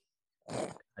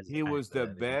He was the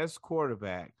best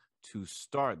quarterback to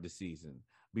start the season.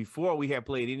 Before we had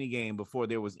played any game, before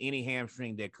there was any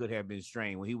hamstring that could have been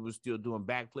strained, when he was still doing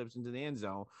backflips into the end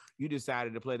zone, you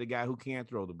decided to play the guy who can't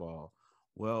throw the ball.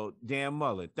 Well, Dan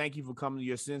Mullen, thank you for coming to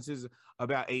your senses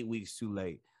about 8 weeks too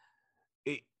late.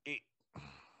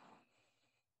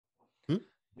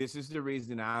 This is the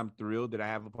reason I'm thrilled that I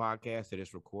have a podcast that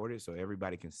is recorded so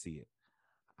everybody can see it.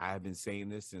 I have been saying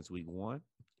this since week 1.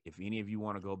 If any of you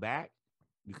want to go back,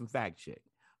 you can fact check.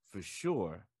 For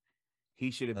sure,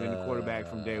 he should have been the quarterback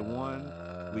from day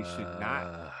 1. We should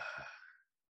not.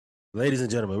 Ladies and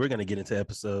gentlemen, we're going to get into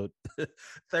episode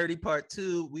 30, part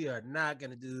 2. We are not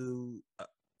going to do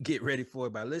get ready for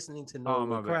it by listening to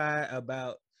Noah cry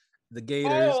about the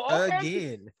Gators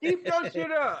again. Keep your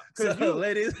shit up. So,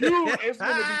 ladies, it's going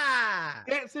to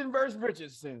be Stetson versus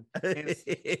Richardson. And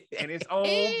it's on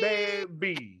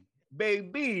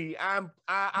baby. I'm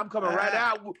coming right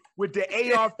out with the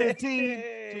AR-15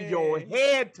 to your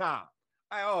head top.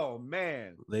 Oh,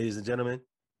 man. Ladies and gentlemen,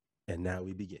 and now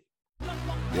we begin.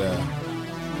 Yeah.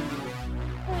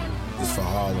 This for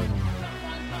Harlem.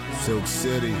 Silk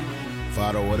City.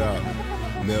 Vado, what up?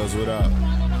 Mills, what up?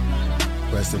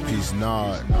 Rest in peace,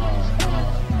 Nard.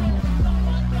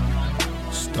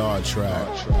 Star Trek.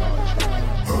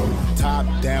 Top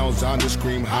downs on the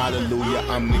scream, hallelujah.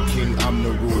 I'm the king, I'm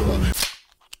the ruler.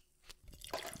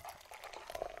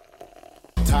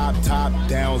 Top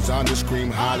downs on the scream,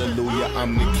 hallelujah.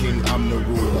 I'm the king, I'm the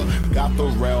ruler. Got the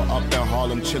rail up in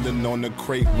Harlem, chilling on the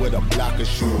crate with a block of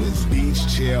shooters.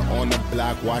 Beach chair on the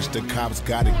block, watch the cops,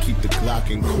 gotta keep the Glock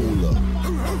in cooler.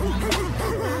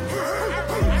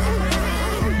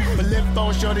 Lift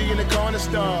on shorty in the corner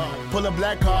store. Pull a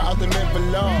black car out the mint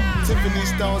below. Tiffany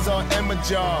stones on Emma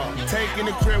jaw. Taking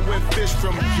the crib with fish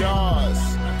from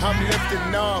Jaws. I'm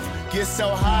lifting off. Get so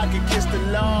high I can kiss the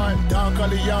lawn. Don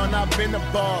Corleone, I've been the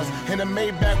boss. In a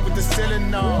Maybach with the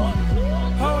ceiling on.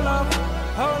 Hold up,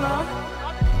 hold up.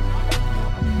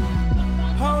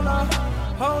 Hold up,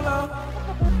 hold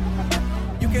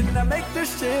up. You cannot make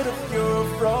this shit if you're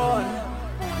a fraud.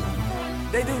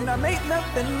 They do not make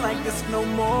nothing like this no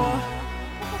more.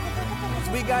 'Cause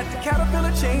we got the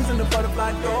caterpillar chains and the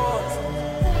butterfly doors.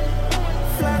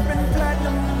 Flapping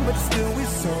platinum, but still we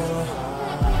soar.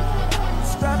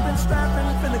 Strapping,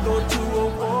 finna go to a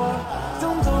war.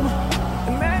 Zoom, zoom,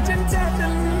 imagine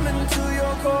tapping into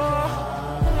your core.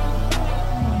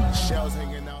 Shells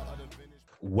hanging out of the finish.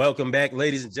 Welcome back,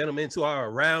 ladies and gentlemen, to our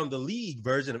Around the League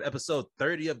version of episode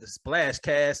 30 of the Splash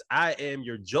Cast. I am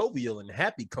your jovial and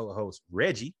happy co-host,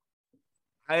 Reggie.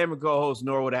 I am a co-host,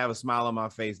 Norwood. I have a smile on my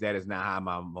face. That is not how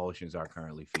my emotions are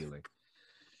currently feeling.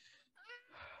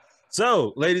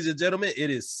 So, ladies and gentlemen, it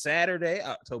is Saturday,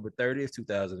 October 30th,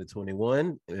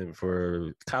 2021. And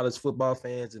for college football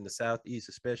fans in the Southeast,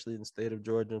 especially in the state of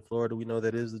Georgia and Florida, we know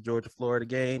that is the Georgia-Florida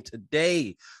game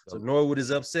today. So Norwood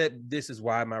is upset. This is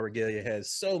why my regalia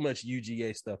has so much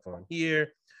UGA stuff on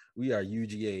here. We are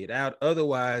UGA'd out.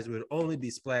 Otherwise, it would only be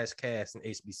Splash Cast and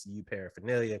HBCU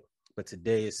paraphernalia. But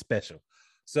today is special.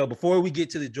 So before we get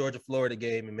to the Georgia-Florida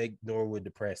game and make Norwood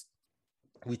depressed,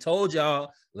 we told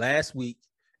y'all last week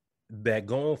that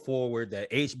going forward that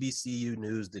HBCU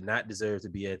news did not deserve to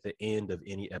be at the end of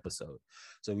any episode.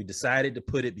 So we decided to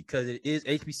put it, because it is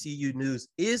HBCU news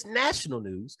is national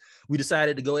news, we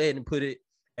decided to go ahead and put it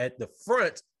at the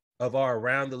front of our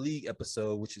Around the League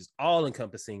episode, which is all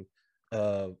encompassing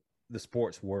of the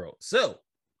sports world. So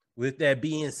with that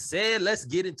being said, let's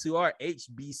get into our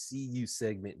HBCU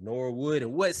segment, Norwood.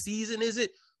 And what season is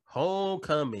it?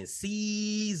 Homecoming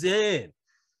season.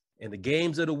 And the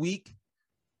games of the week,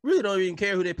 really don't even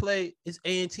care who they play. It's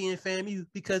A&T and FAMU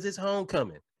because it's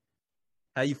homecoming.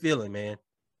 How you feeling, man?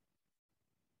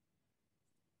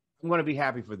 I'm going to be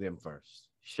happy for them first.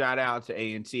 Shout out to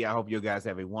A&T. I hope you guys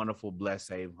have a wonderful, blessed,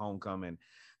 safe homecoming.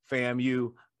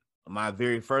 FAMU, my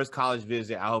very first college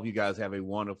visit, I hope you guys have a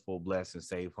wonderful, blessed, and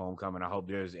safe homecoming. I hope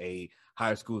there's a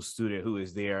high school student who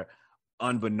is there,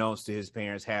 unbeknownst to his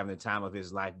parents, having the time of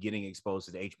his life, getting exposed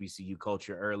to the HBCU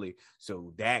culture early.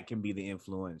 So that can be the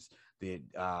influence that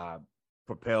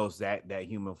propels that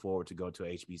human forward to go to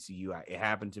HBCU. It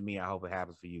happened to me. I hope it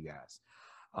happens for you guys.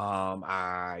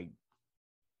 I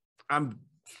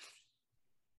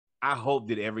hope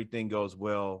that everything goes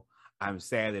well. I'm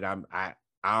sad that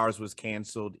ours was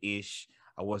canceled-ish.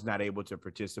 I was not able to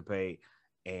participate.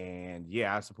 And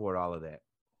yeah, I support all of that.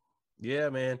 Yeah,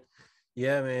 man.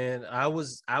 I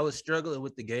was struggling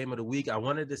with the game of the week. I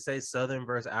wanted to say Southern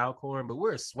versus Alcorn, but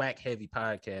we're a SWAC-heavy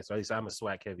podcast. Or at least I'm a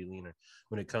SWAC-heavy leaner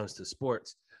when it comes to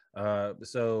sports.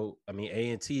 So, I mean,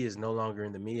 A&T is no longer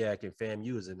in the MEAC and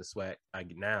FAMU is in the SWAC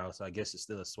now. So I guess it's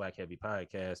still a SWAC-heavy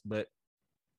podcast. But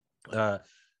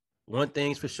One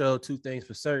thing's for sure, two things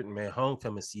for certain, man.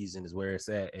 Homecoming season is where it's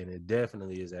at, and it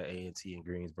definitely is at A&T in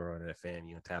Greensboro and at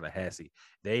FAMU in Tallahassee.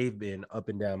 They've been up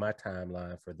and down my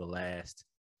timeline for the last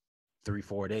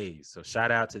 3-4 days. So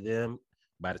shout out to them.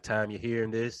 By the time you're hearing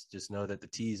this, just know that the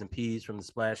T's and P's from the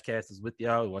Splashcast is with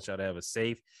y'all. We want y'all to have a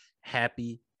safe,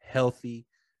 happy, healthy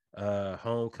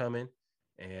homecoming.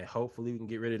 And hopefully we can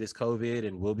get rid of this COVID,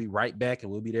 and we'll be right back,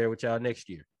 and we'll be there with y'all next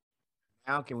year.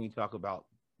 Now can we talk about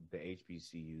the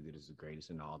HBCU that is the greatest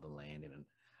in all the land and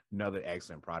another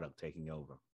excellent product taking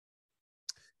over?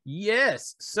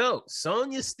 Yes. So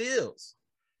Sonia Stills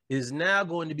is now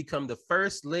going to become the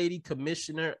first lady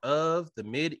commissioner of the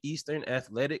Mid-Eastern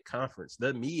Athletic Conference,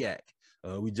 the MEAC.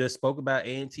 We just spoke about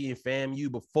A&T and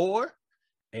FAMU before,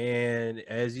 and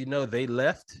as you know, they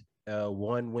left.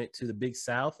 One went to the Big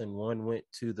South and one went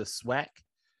to the SWAC.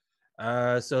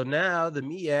 So now the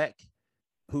MEAC,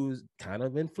 who's kind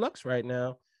of in flux right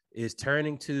now, is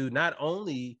turning to not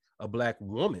only a Black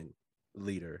woman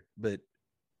leader, but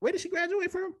where did she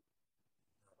graduate from?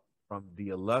 From the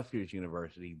illustrious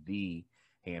university, the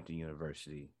Hampton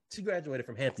University. She graduated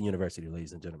from Hampton University,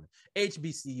 ladies and gentlemen.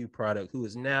 HBCU product, who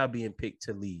is now being picked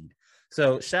to lead.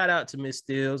 So shout out to Miss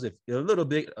Stills. If a little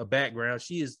bit of background,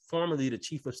 she is formerly the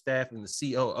chief of staff and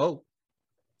the COO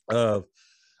of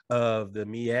the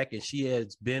MEAC, and she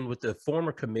has been with the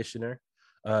former commissioner,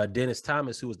 Dennis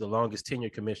Thomas, who was the longest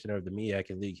tenured commissioner of the MEAC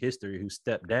in league history, who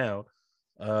stepped down.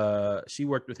 She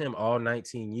worked with him all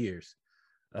 19 years.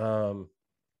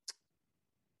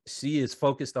 She is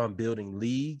focused on building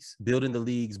the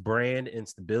league's brand and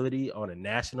stability on a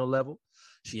national level.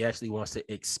 She actually wants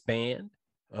to expand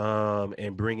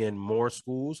and bring in more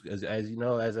schools. As you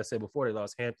know, as I said before, they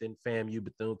lost Hampton, FAMU,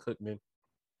 Bethune-Cookman,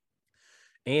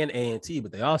 and A&T,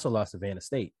 but they also lost Savannah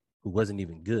State, who wasn't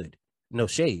even good. No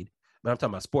shade, but I'm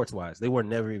talking about sports-wise. They were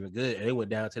never even good, and they went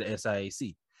down to the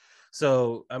SIAC.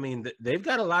 So, I mean, they've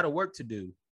got a lot of work to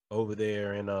do over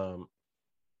there in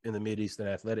the Mid-Eastern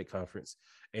Athletic Conference.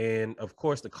 And of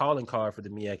course, the calling card for the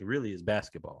MEAC really is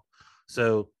basketball.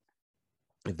 So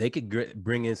if they could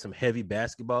bring in some heavy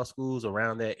basketball schools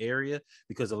around that area,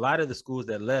 because a lot of the schools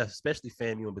that left, especially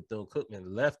FAMU and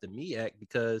Bethune-Cookman, left the MEAC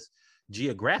because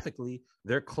geographically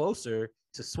they're closer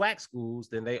to SWAC schools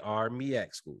than they are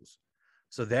MEAC schools.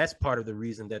 So that's part of the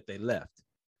reason that they left.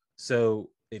 So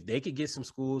if they could get some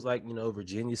schools like,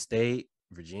 Virginia State,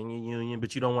 Virginia Union,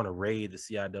 but you don't want to raid the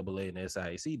CIAA and the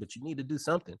SIAC, but you need to do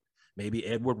something. Maybe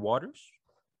Edward Waters.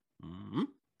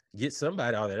 Get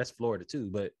somebody out there. That's Florida too,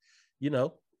 but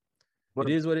it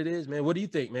is what it is, man. What do you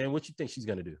think, man? What you think she's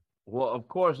gonna do? Well, of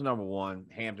course, number one,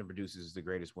 Hampton produces the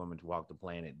greatest woman to walk the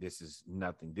planet. This is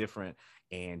nothing different.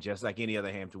 And just like any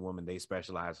other Hampton woman, they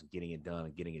specialize in getting it done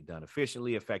and getting it done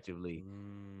efficiently, effectively,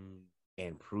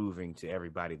 and proving to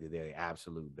everybody that they're the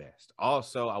absolute best.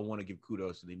 Also, I want to give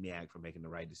kudos to the MEAC for making the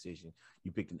right decision.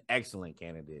 You picked an excellent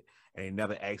candidate and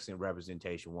another excellent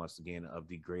representation, once again, of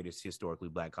the greatest historically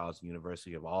Black college and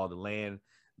university of all the land,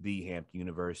 the Hampton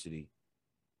University.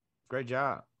 Great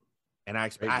job. And I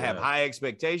have high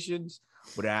expectations,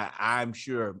 but I'm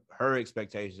sure her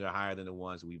expectations are higher than the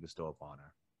ones we bestow upon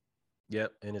her.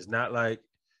 Yep. And it's not like,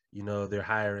 they're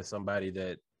hiring somebody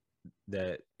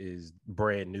that is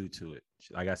brand new to it.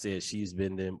 Like I said, she's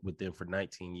been with them for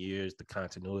 19 years. The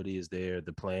continuity is there.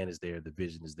 The plan is there. The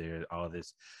vision is there. The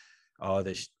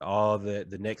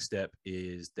next step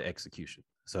is the execution.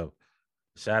 So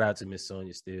shout out to Miss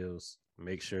Sonia Stills.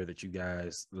 Make sure that you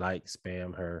guys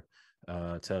spam her,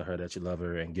 tell her that you love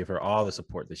her, and give her all the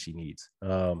support that she needs.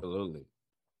 Absolutely.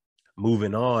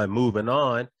 Moving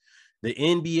on. The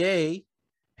NBA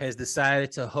has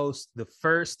decided to host the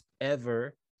first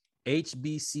ever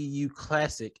HBCU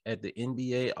Classic at the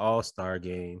NBA All-Star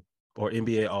Game or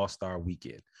NBA All-Star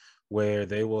Weekend, where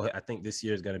they will, I think this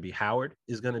year is going to be Howard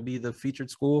is going to be the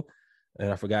featured school,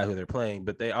 and I forgot who they're playing,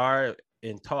 but they are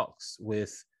in talks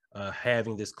with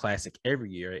having this classic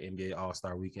every year at NBA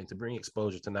All-Star Weekend to bring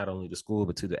exposure to not only the school,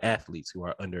 but to the athletes who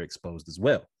are underexposed as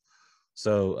well.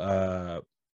 So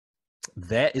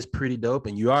that is pretty dope.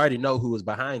 And you already know who was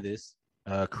behind this.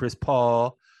 Chris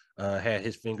Paul had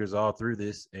his fingers all through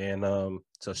this. And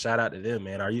so shout out to them,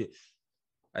 man.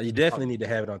 You definitely need to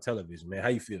have it on television, man. How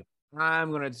you feel?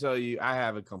 I'm going to tell you, I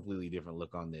have a completely different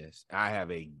look on this. I have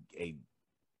a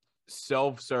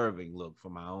self-serving look for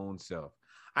my own self.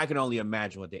 I can only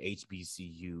imagine what the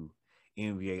HBCU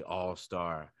NBA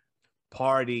All-Star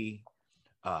party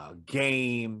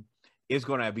game is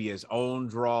going to be its own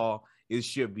draw. It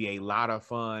should be a lot of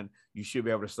fun. You should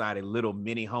be able to slide a little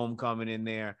mini homecoming in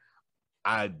there.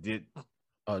 I did.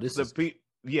 Oh,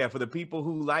 for the people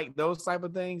who like those type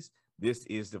of things, this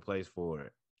is the place for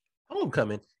it.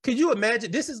 Homecoming. Could you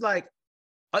imagine? This is like,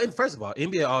 and first of all,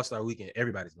 NBA All-Star Weekend,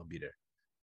 everybody's going to be there.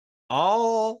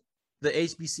 All the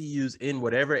HBCUs in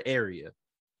whatever area,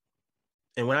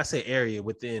 and when I say area,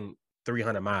 within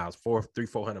 300 miles,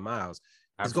 400 miles,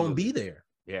 is going to be there.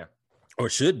 Yeah. Or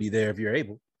should be there if you're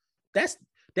able. That's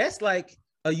like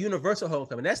a universal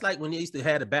homecoming. That's like when they used to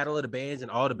have the battle of the bands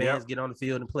and all the bands get on the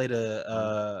field and play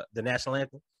the national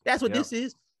anthem. That's what this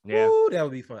is. Yeah. Ooh, that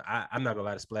would be fun. I'm not gonna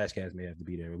lie, the Splashcast may have to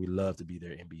be there. We love to be there.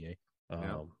 NBA,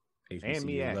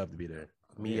 HBCU, would love to be there.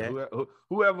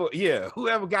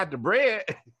 Whoever got the bread,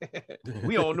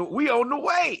 we on the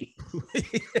way.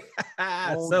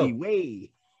 The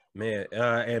way, man.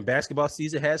 And basketball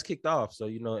season has kicked off, so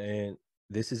and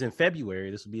this is in February.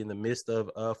 This will be in the midst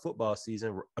of football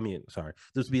season.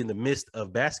 This will be in the midst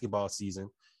of basketball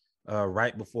season,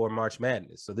 right before March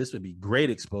Madness. So this would be great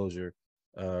exposure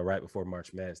right before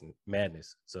March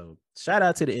Madness. So shout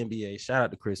out to the NBA. Shout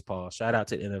out to Chris Paul. Shout out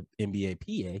to the NBA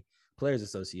PA, Players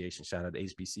Association. Shout out to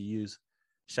HBCUs.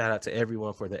 Shout out to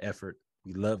everyone for the effort.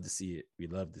 We love to see it. We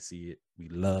love to see it. We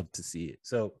love to see it.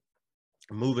 So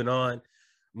moving on.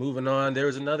 There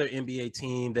was another NBA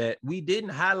team that we didn't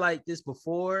highlight this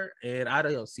before, and I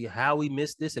don't see how we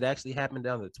missed this. It actually happened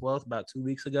down the 12th, about 2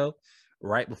 weeks ago,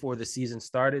 right before the season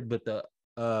started. But the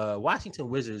Washington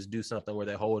Wizards do something where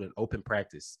they hold an open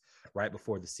practice right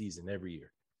before the season every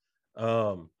year.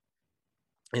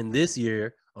 And this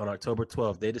year, on October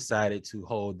 12th, they decided to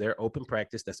hold their open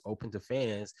practice that's open to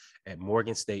fans at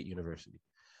Morgan State University.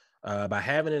 By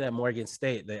having it at Morgan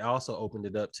State, they also opened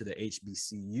it up to the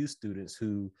HBCU students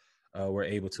who were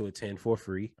able to attend for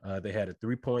free. They had a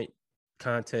 3-point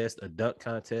contest, a dunk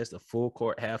contest, a full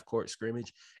court, half court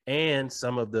scrimmage, and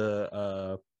some of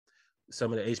the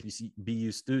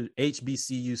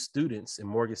HBCU students and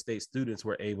Morgan State students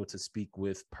were able to speak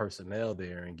with personnel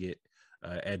there and get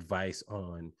advice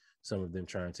on some of them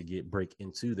trying to break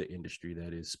into the industry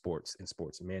that is sports and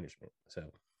sports management. So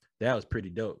that was pretty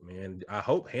dope, man. I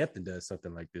hope Hampton does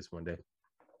something like this one day.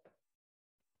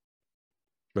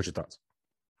 What's your thoughts?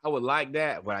 I would like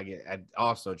that, but I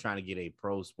also trying to get a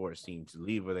pro sports team to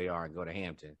leave where they are and go to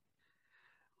Hampton.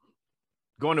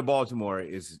 Going to Baltimore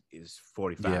is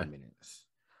 45 minutes.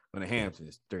 Going to Hampton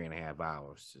is 3.5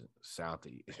 hours to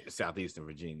southeastern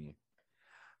Virginia.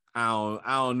 I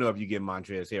don't know if you get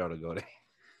Montrezl Harrell to go there.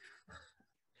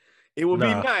 It would be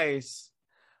nice.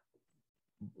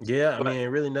 Yeah, I mean,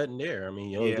 really nothing there. I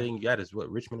mean, the only thing you got is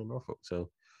Richmond and Norfolk.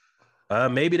 So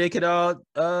maybe they could all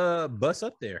bus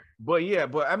up there. But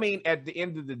I mean, at the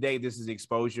end of the day, this is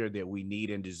exposure that we need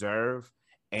and deserve.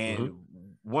 And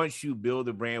once you build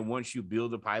a brand, once you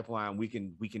build a pipeline, we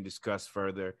can discuss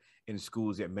further in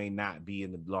schools that may not be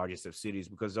in the largest of cities,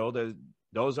 because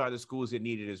those are the schools that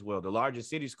need it as well. The largest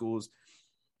city schools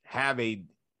have a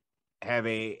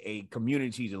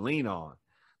community to lean on.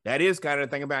 That is kind of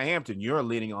the thing about Hampton. You're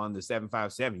leaning on the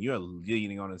 757. You're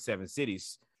leaning on the 7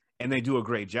 cities, and they do a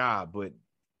great job, but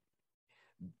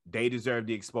they deserve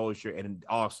the exposure, and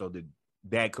also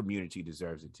that community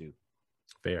deserves it too.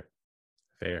 Fair.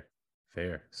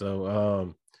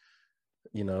 So,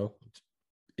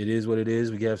 it is what it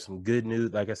is. We have some good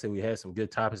news. Like I said, we had some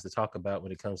good topics to talk about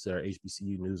when it comes to our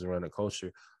HBCU news around the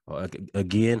culture.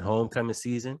 Again, homecoming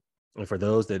season. And for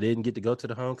those that didn't get to go to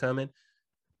the homecoming,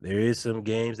 there is some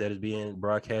games that is being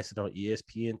broadcasted on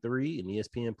ESPN3 and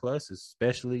ESPN Plus,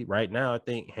 especially right now. I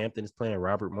think Hampton is playing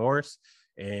Robert Morris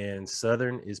and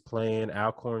Southern is playing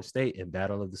Alcorn State in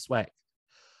Battle of the SWAC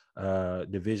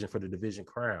division for the division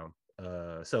crown.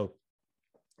 So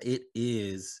it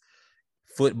is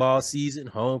football season,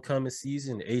 homecoming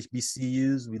season,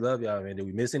 HBCUs. We love y'all, man. Did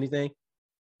we miss anything?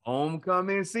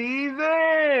 Homecoming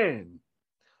season.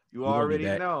 You already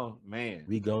know, man.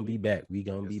 We gonna be back.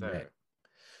 Back.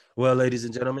 Well, ladies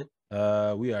and gentlemen,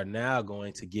 we are now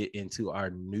going to get into our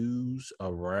news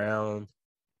around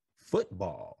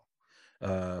football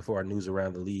for our news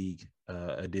around the league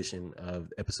edition of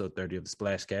episode 30 of the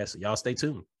Splashcast. So y'all stay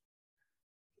tuned.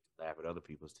 Laugh at other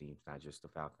people's teams, not just the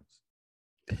Falcons.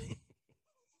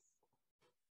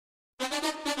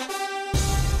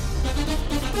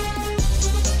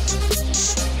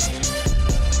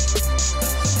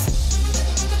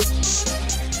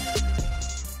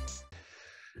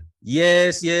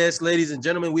 Yes, ladies and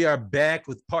gentlemen, we are back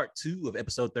with part 2 of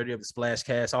episode 30 of the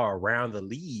Splashcast, our Around the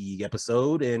League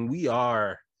episode, and we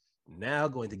are now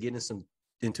going to get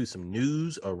into some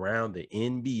news around the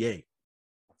NBA.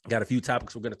 Got a few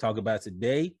topics we're going to talk about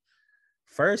today.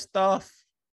 First off,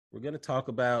 we're going to talk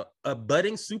about a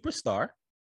budding superstar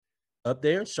up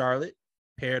there in Charlotte,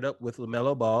 paired up with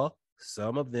LaMelo Ball.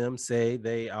 Some of them say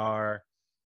they are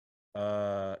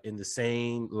in the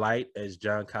same light as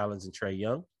John Collins and Trae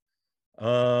Young.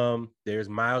 There's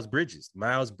Miles Bridges.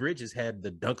 Miles Bridges had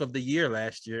the dunk of the year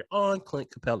last year on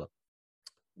Clint Capella.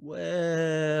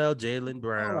 Well, Jaylen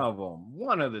Brown. One of them.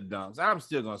 One of the dunks. I'm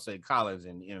still going to say Collins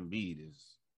and Embiid is.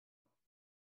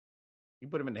 You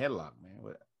put him in the headlock, man.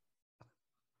 What?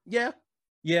 Yeah,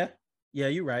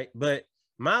 you're right. But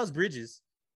Miles Bridges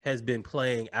has been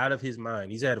playing out of his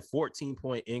mind. He's had a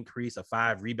 14-point increase, a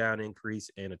 5-rebound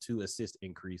increase, and a 2-assist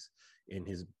increase in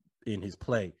his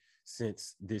play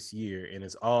since this year. And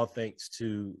it's all thanks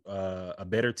to a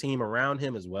better team around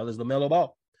him as well as LaMelo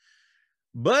Ball.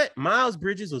 But Miles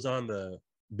Bridges was on the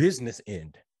business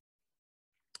end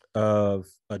of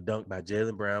a dunk by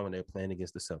Jaylen Brown when they were playing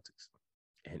against the Celtics.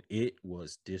 And it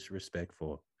was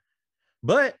disrespectful.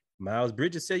 But Miles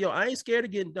Bridges said, yo, I ain't scared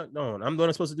of getting dunked on. I'm what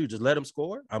I'm supposed to do. Just let him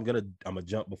score. I'm gonna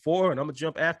jump before and I'm gonna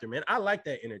jump after, man. I like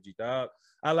that energy, dog.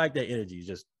 I like that energy. It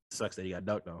just sucks that he got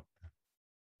dunked on.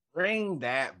 Bring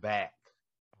that back.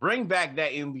 Bring back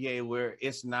that NBA where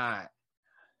it's not.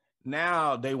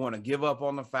 Now they want to give up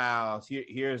on the fouls.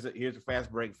 Here's a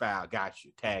fast break foul. Got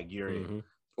you. Tag, you're in.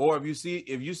 Or if you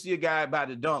see a guy about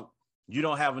to dunk, you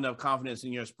don't have enough confidence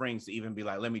in your springs to even be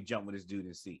like, let me jump with this dude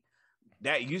and see.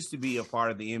 That used to be a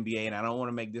part of the NBA, and I don't want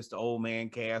to make this the old man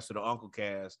cast or the uncle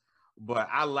cast, but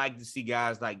I like to see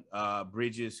guys like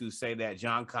Bridges who say that.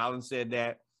 John Collins said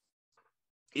that.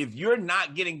 If you're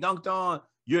not getting dunked on,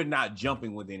 you're not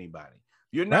jumping with anybody.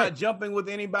 You're not jumping with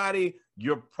anybody.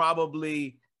 You're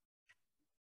probably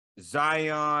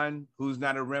Zion, who's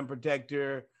not a rim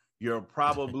protector. You're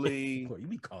probably Boy, you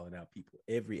be calling out people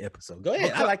every episode. Go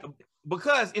ahead.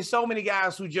 Because it's so many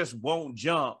guys who just won't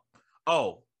jump.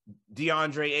 Oh,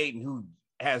 DeAndre Ayton, who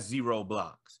has 0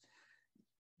 blocks.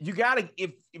 You gotta,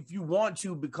 if you want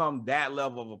to become that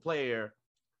level of a player,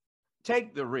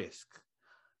 take the risk.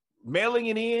 Mailing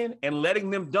it in and letting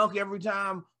them dunk every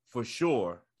time for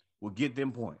sure will get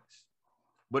them points.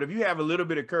 But if you have a little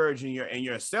bit of courage in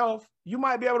yourself, you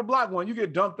might be able to block one. You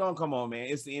get dunked on. Come on, man.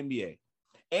 It's the NBA.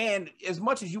 And as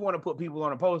much as you want to put people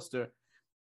on a poster,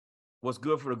 what's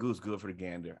good for the goose, good for the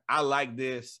gander. I like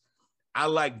this. I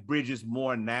like Bridges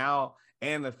more now.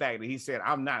 And the fact that he said,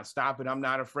 I'm not stopping. I'm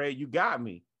not afraid. You got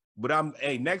me. But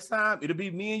next time it'll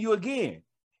be me and you again.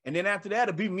 And then after that,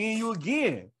 it'll be me and you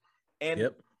again.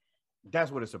 And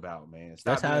that's what it's about, man.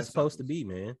 That's how it's supposed to be,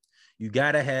 man. You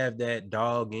got to have that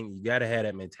dog in. You got to have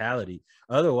that mentality.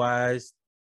 Otherwise,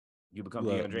 you become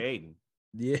DeAndre Ayton.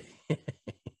 Yeah.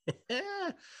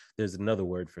 There's another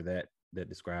word for that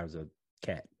describes a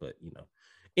cat, but you know.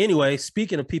 Anyway,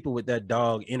 speaking of people with that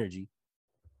dog energy,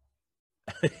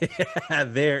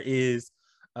 there is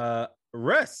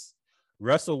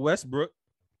Russell Westbrook,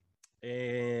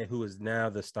 and who is now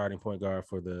the starting point guard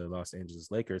for the Los Angeles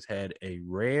Lakers, had a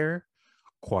rare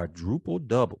quadruple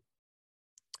double.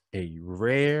 He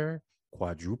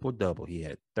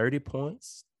had 30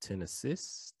 points, 10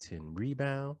 assists, 10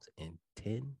 rebounds, and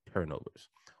 10 turnovers.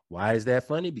 Why is that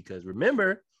funny? Because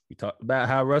remember, we talked about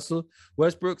how Russell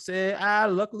Westbrook said,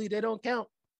 luckily they don't count.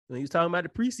 When he was talking about the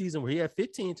preseason where he had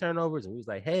 15 turnovers, and he was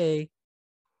like, hey,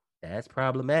 that's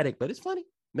problematic, but it's funny.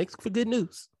 Makes for good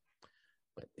news.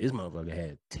 But this motherfucker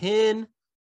had 10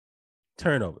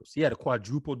 turnovers. He had a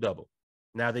quadruple double.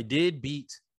 Now, they did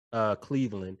beat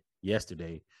Cleveland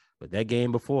yesterday, but that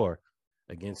game before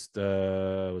against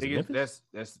versus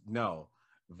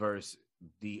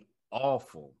the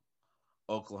awful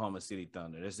Oklahoma City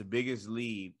Thunder. That's the biggest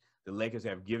lead the Lakers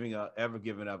have ever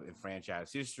given up in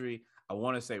franchise history. I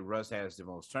want to say Russ has the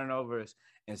most turnovers.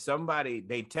 And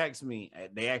they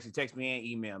actually text me and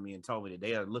emailed me and told me that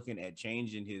they are looking at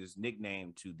changing his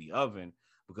nickname to the Oven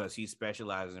because he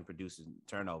specializes in producing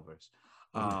turnovers.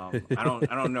 I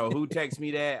don't know who texted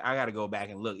me that. I got to go back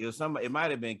and look. It was somebody. It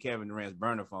might have been Kevin Durant's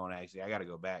burner phone. Actually, I got to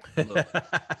go back and look.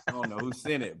 I don't know who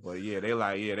sent it, but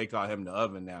they call him the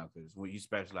Oven now because when you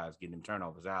specialize getting them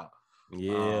turnovers out.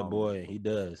 Yeah, boy, he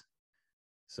does.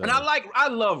 So, and I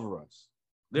love Russ.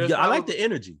 I like the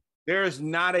energy. There is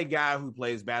not a guy who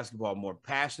plays basketball more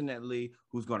passionately,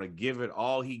 who's going to give it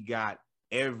all he got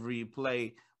every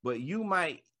play. But you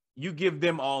give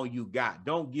them all you got.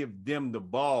 Don't give them the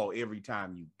ball every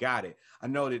time you got it. I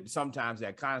know that sometimes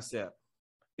that concept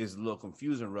is a little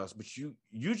confusing, Russ, but you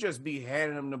just be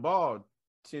handing them the ball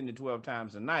 10 to 12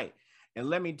 times a night. And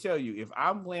let me tell you, if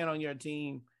I'm playing on your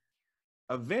team,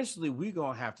 eventually we're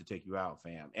going to have to take you out,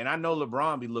 fam. And I know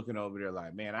LeBron be looking over there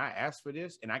like, man, I asked for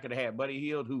this, and I could have had Buddy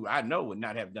Hield, who I know would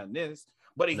not have done this.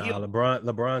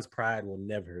 LeBron's pride will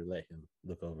never let him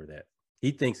look over that.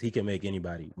 He thinks he can make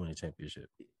anybody win a championship.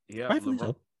 Yeah,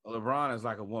 LeBron is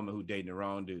like a woman who dating the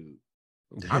wrong dude.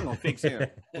 I'm going to fix him.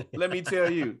 Let me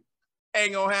tell you,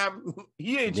 Ain't gonna happen.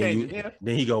 He ain't changing.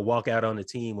 Then he gonna walk out on the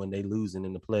team when they losing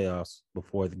in the playoffs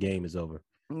before the game is over.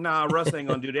 Nah, Russ ain't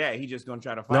gonna do that. He just gonna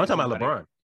try to fight. No, I'm talking about LeBron.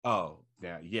 Oh,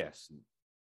 yeah, yes.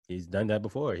 He's done that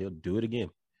before. He'll do it again.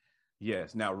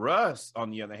 Yes. Now, Russ,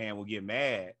 on the other hand, will get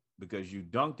mad because you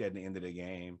dunked at the end of the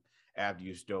game after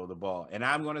you stole the ball. And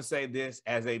I'm going to say this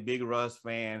as a big Russ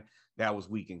fan, that was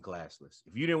weak and classless.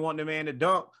 If you didn't want the man to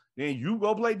dunk, then you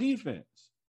go play defense.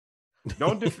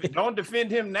 Don't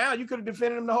defend him now. You could have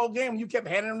defended him the whole game when you kept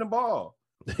handing him the ball.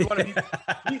 If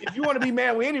you want to be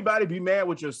mad with anybody, be mad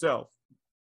with yourself.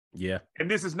 Yeah. And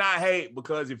this is not hate,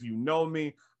 because if you know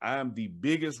me, I am the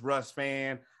biggest Russ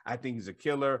fan. I think he's a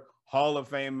killer, Hall of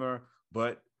Famer,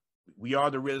 but we are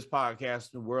the realest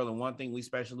podcast in the world, and one thing we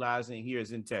specialize in here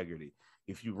is integrity.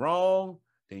 If you're wrong,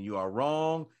 then you are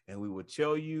wrong, and we will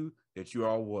tell you that you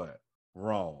are what?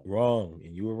 Wrong. Wrong,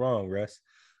 and you were wrong, Russ.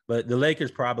 But the Lakers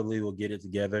probably will get it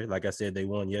together. Like I said, they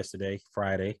won yesterday,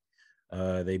 Friday.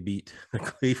 They beat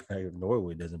Cleveland.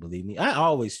 Norwood doesn't believe me. I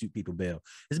always shoot people bail.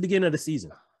 It's the beginning of the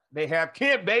season. They have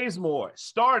Kent Bazemore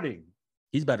starting.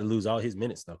 He's about to lose all his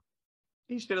minutes, though.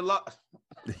 He should have lost.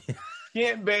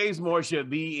 Kent Bazemore should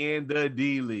be in the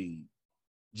D-League,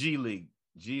 G League.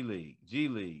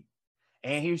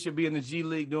 And he should be in the G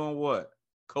League doing what?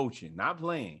 Coaching, not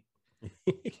playing.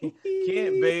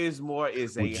 Kent Bazemore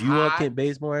is a Would you want Kent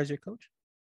Bazemore as your coach?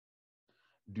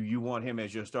 Do you want him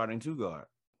as your starting two guard?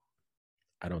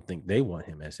 I don't think they want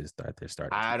him as their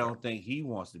starting. I don't think he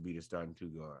wants to be the starting two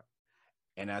guard.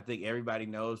 And I think everybody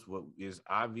knows what is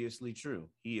obviously true.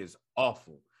 He is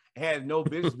awful. Had no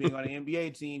business being on an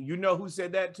NBA team. You know who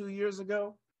said that 2 years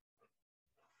ago?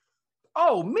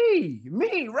 Oh, me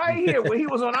right here when he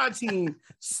was on our team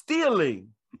stealing.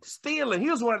 He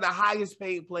was one of the highest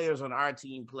paid players on our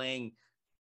team playing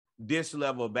this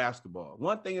level of basketball.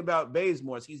 One thing about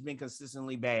Bazemore is he's been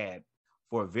consistently bad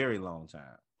for a very long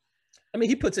time. I mean,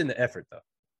 he puts in the effort, though.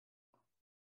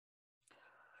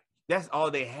 That's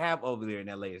all they have over there in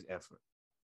LA is effort.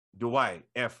 Dwight,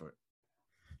 effort.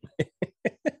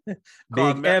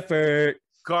 Big effort.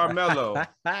 Carmelo,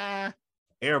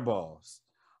 air balls.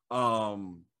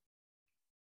 I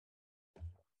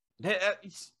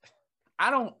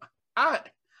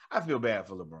feel bad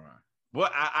for LeBron.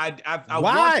 But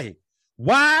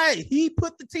Why? He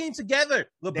put the team together.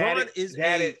 LeBron is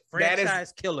a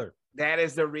franchise killer. That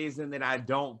is the reason that I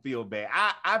don't feel bad.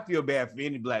 I feel bad for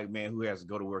any black man who has to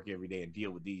go to work every day and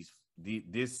deal with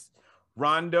this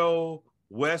Rondo,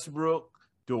 Westbrook,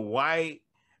 Dwight,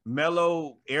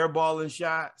 Melo airballing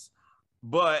shots.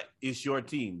 But it's your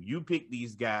team. You pick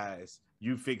these guys.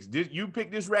 You fix this. You pick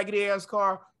this raggedy ass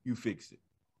car. You fix it.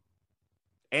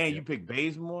 And you pick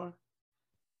Bazemore.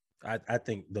 I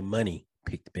think the money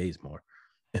picked Bazemore.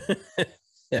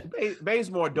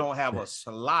 Bazemore don't have a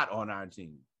slot on our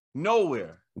team.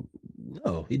 Nowhere.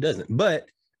 No, he doesn't. But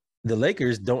the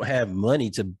Lakers don't have money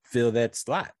to fill that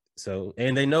slot. So,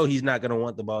 and they know he's not going to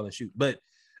want the ball and shoot. But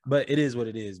it is what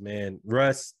it is, man.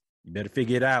 Russ, you better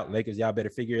figure it out. Lakers, y'all better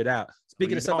figure it out.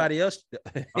 Speaking of somebody else.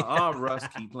 Russ,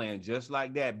 keep playing just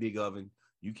like that, Big Oven.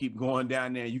 You keep going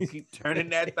down there. You keep turning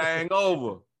that thing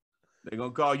over. They're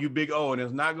going to call you Big O, and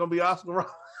it's not going to be Oscar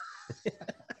Robertson.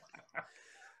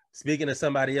 Speaking of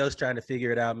somebody else trying to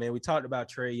figure it out, man, we talked about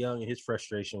Trae Young and his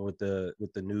frustration with the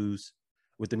new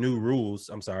rules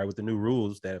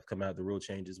that have come out, the rule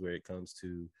changes where it comes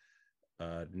to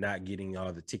not getting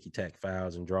all the ticky-tack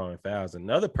fouls and drawing fouls.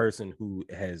 Another person who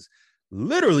has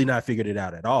literally not figured it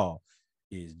out at all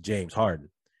is James Harden.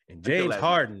 And James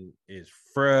Harden is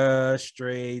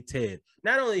frustrated.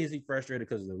 Not only is he frustrated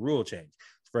because of the rule change,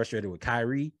 he's frustrated with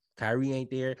Kyrie. Kyrie ain't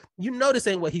there. You know this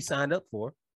ain't what he signed up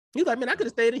for. He's like, man, I could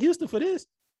have stayed in Houston for this.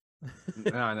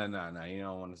 No. You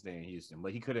don't want to stay in Houston,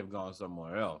 but he could have gone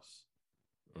somewhere else.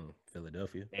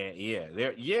 Philadelphia. And he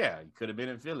could have been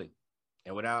in Philly.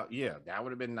 And that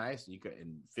would have been nice.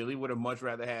 And Philly would have much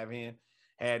rather had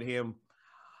him.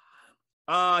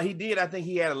 He did. I think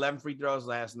he had 11 free throws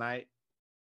last night.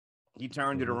 He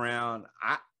turned it around.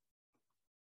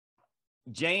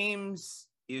 James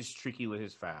is tricky with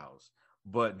his fouls.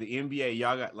 But the NBA,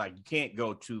 y'all got you can't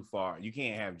go too far. You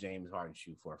can't have James Harden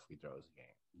shoot 4 free throws a game.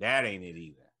 That ain't it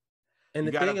either. And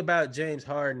the thing about James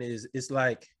Harden is it's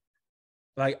like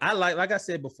I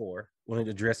said before when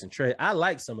addressing Trae, I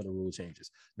like some of the rule changes.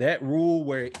 That rule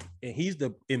where, and he's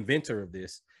the inventor of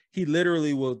this, he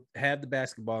literally will have the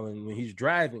basketball, and when he's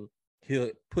driving,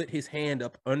 he'll put his hand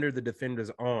up under the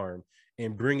defender's arm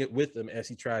and bring it with him as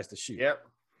he tries to shoot. Yep.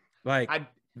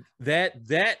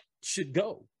 That should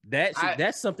go.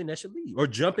 That's something that should leave. Or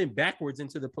jumping backwards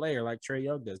into the player like Trae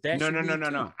Young does.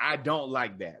 No. I don't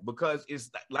like that, because it's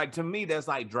like, to me, that's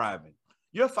like driving.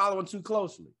 You're following too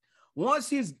closely.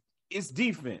 Once it's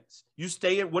defense, you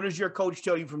stay in. What does your coach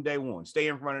tell you from day one? Stay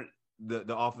in front of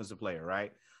the offensive player,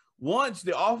 right? Once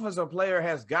the offensive player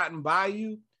has gotten by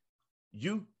you,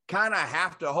 you kind of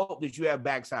have to hope that you have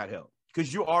backside help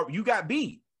because you got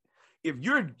beat. If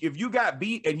you got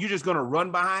beat and you're just gonna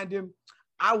run behind him,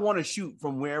 I want to shoot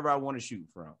from wherever I want to shoot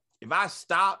from. If I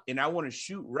stop and I want to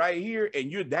shoot right here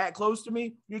and you're that close to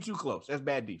me, you're too close. That's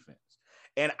bad defense.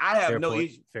 And I have no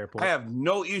issue. Fair point. I have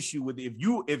no issue with it.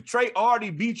 If Trey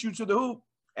already beat you to the hoop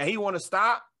and he want to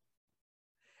stop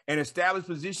and establish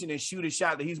position and shoot a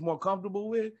shot that he's more comfortable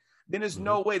with, then there's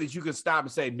no way that you can stop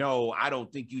and say, no, I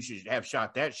don't think you should have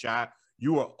shot that shot.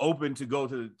 You are open to go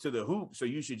to the hoop, so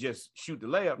you should just shoot the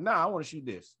layup. No, I want to shoot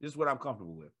this. This is what I'm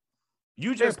comfortable with.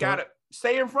 You just got to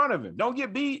stay in front of him. Don't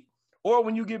get beat. Or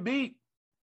when you get beat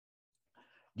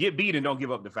and don't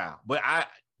give up the foul. But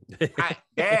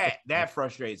that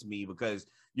frustrates me because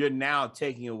you're now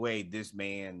taking away this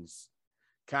man's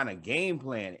kind of game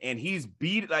plan. And he's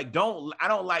beat. Like, I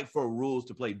don't like for rules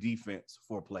to play defense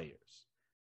for players.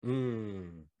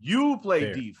 You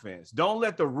play defense. Don't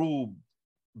let the rule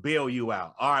bail you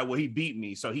out. All right, well, he beat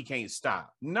me, so he can't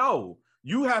stop. No,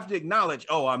 you have to acknowledge,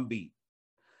 oh, I'm beat.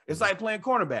 It's like playing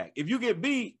cornerback. If you get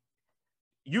beat,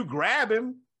 you grab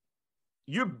him,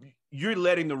 you're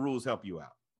letting the rules help you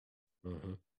out.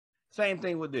 Same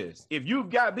thing with this. If you've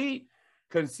got beat,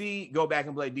 concede, go back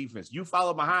and play defense. You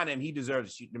follow behind him, he deserves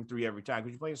to shoot them 3 every time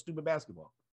because you're playing stupid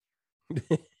basketball.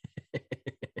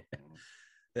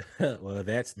 Well,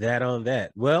 that's that on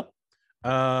that. Well,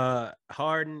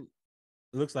 Harden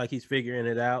looks like he's figuring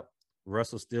it out.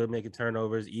 Russell's still making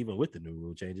turnovers, even with the new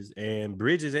rule changes. And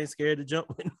Bridges ain't scared to jump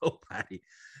with nobody.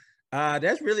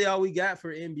 That's really all we got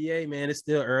for NBA, man. It's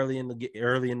still early in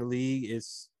the league.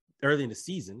 It's early in the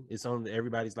season. It's on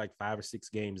everybody's like 5 or 6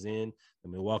 games in. The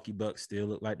Milwaukee Bucks still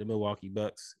look like the Milwaukee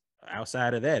Bucks.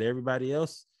 Outside of that, everybody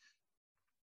else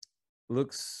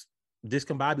looks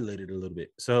discombobulated a little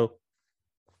bit. So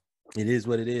it is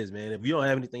what it is, man. If you don't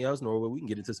have anything else, Norwood, we can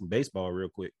get into some baseball real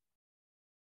quick.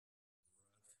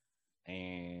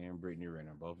 And Brittany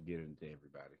Renner both get into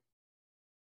everybody.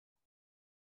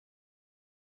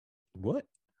 What?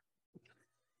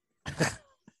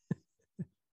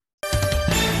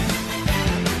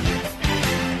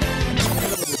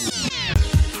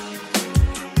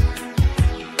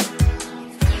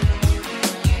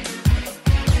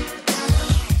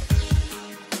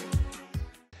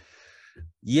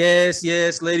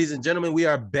 Yes, ladies and gentlemen, we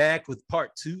are back with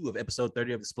part 2 of episode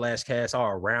 30 of the Splashcast,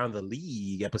 our Around the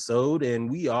League episode, and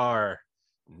we are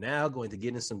now going to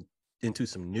get into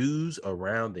some news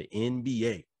around the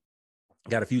NBA.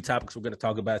 Got a few topics we're going to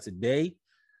talk about today.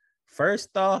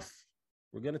 First off,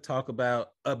 we're going to talk about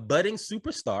a budding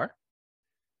superstar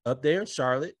up there in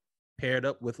Charlotte, paired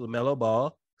up with LaMelo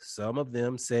Ball. Some of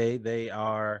them say they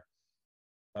are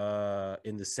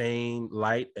in the same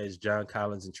light as John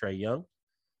Collins and Trae Young.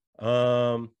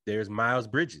 There's Miles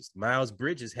Bridges. Miles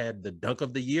Bridges had the dunk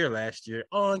of the year last year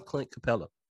on Clint Capella.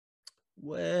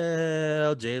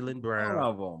 Well, Jaylen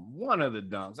Brown. One of the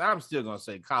dunks. I'm still going to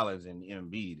say Collins and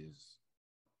Embiid is.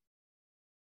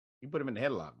 You put him in the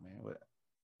headlock, man. What?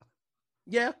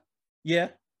 Yeah,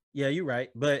 you're right.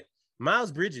 But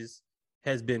Miles Bridges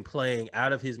has been playing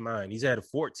out of his mind. He's had a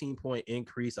 14-point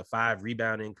increase, a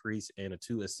 5-rebound increase, and a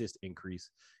 2-assist increase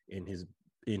in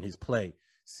his play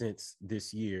since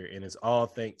this year. And it's all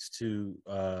thanks to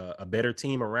a better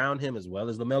team around him as well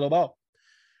as LaMelo Ball.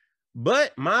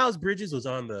 But Miles Bridges was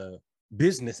on the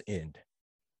business end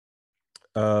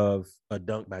of a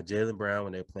dunk by Jaylen Brown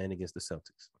when they were playing against the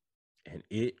Celtics. And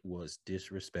it was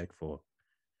disrespectful.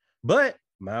 But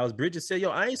Miles Bridges said,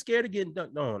 I ain't scared of getting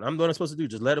dunked on. I'm what I'm supposed to do.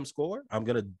 Just let him score. I'm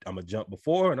gonna jump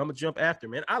before and I'm gonna jump after,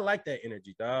 man. I like that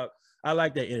energy, dog. I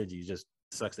like that energy. It just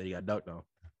sucks that he got dunked on.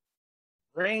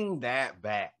 Bring that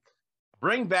back.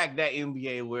 Bring back that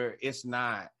NBA where it's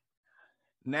not.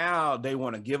 Now they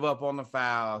want to give up on the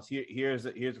fouls. Here's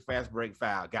a fast break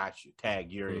foul. Got you.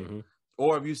 Tag, you're in.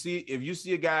 Or if you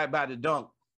see a guy about to dunk,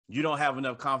 you don't have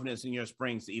enough confidence in your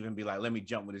springs to even be like, let me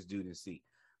jump with this dude and see.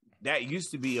 That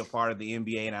used to be a part of the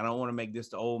NBA, and I don't want to make this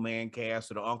the old man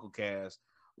cast or the uncle cast,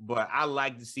 but I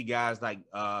like to see guys like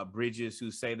Bridges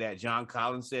who say that. John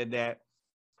Collins said that.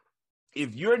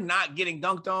 If you're not getting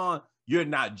dunked on, you're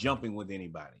not jumping with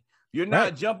anybody. If you're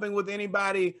not jumping with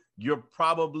anybody, you're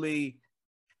probably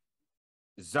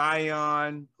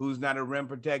Zion, who's not a rim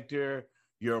protector.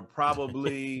 You're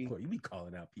probably... Boy, you be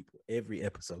calling out people every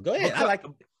episode. Go ahead.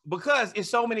 Because it's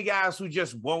so many guys who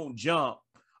just won't jump.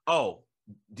 Oh,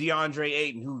 DeAndre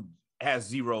Ayton, who has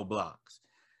 0 blocks.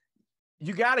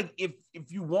 You got to, if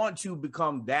you want to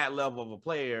become that level of a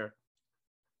player,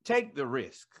 take the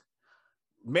risk.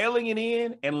 Mailing it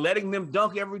in and letting them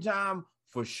dunk every time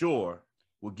for sure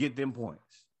will get them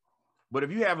points. But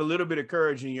if you have a little bit of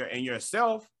courage in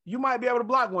yourself, you might be able to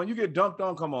block one. You get dunked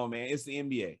on. Come on, man. It's the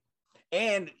NBA.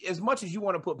 And as much as you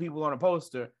want to put people on a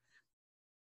poster,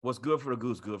 what's good for the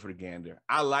goose, good for the gander.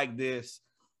 I like this.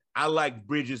 I like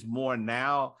Bridges more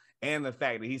now. And the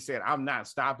fact that he said, I'm not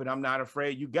stopping. I'm not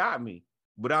afraid. You got me.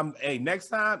 But next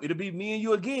time it'll be me and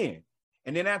you again.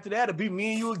 And then after that, it'll be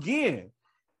me and you again.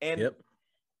 And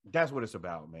that's what it's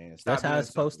about, man. That's how it's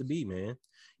supposed to be, man.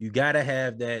 You got to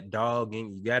have that dog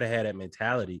in. You got to have that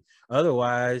mentality.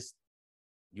 Otherwise,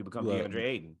 you become DeAndre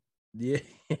Ayton. Yeah.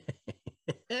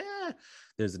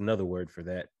 There's another word for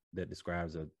that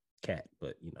describes a cat,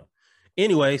 but you know.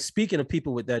 Anyway, speaking of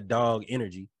people with that dog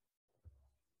energy,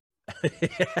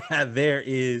 there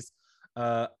is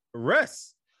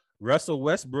Russell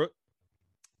Westbrook,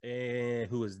 and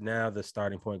who is now the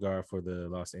starting point guard for the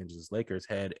Los Angeles Lakers,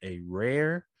 had a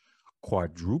rare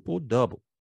quadruple double.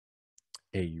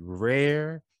 He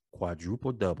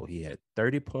had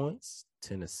 30 points,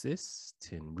 10 assists,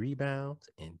 10 rebounds,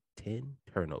 and 10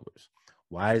 turnovers.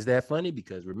 Why is that funny?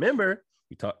 Because remember,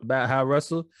 we talked about how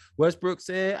Russell Westbrook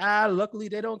said, luckily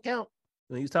they don't count.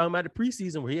 When he was talking about the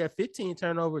preseason where he had 15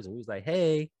 turnovers, and he was like,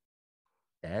 hey,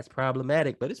 that's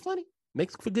problematic, but it's funny.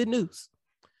 Makes for good news.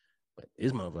 But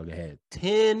this motherfucker had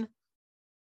 10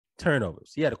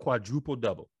 turnovers. He had a quadruple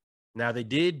double. Now, they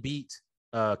did beat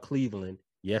Cleveland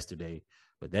yesterday,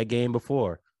 but that game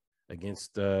before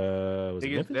against versus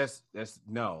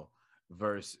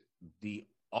the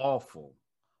awful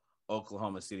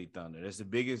Oklahoma City Thunder. That's the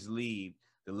biggest lead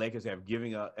the Lakers have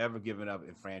ever given up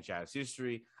in franchise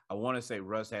history. I want to say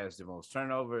Russ has the most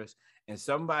turnovers. And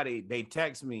they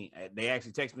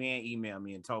actually text me and emailed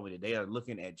me and told me that they are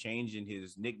looking at changing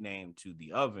his nickname to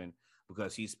the Oven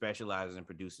because he specializes in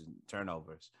producing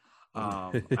turnovers.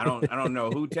 I don't know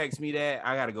who texted me that.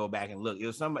 I got to go back and look. It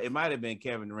was somebody. It might have been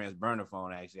Kevin Durant's burner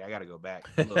phone. Actually, I got to go back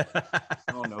and look.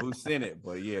 I don't know who sent it,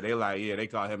 but they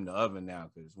call him the Oven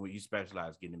now because when you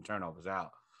specialize getting them turnovers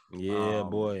out. Yeah,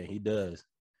 boy, he does.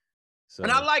 So,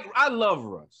 and I love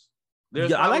Russ.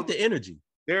 I like the energy.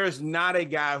 There is not a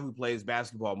guy who plays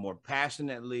basketball more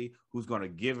passionately, who's going to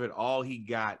give it all he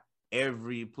got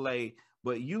every play.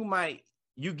 But you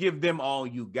give them all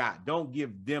you got. Don't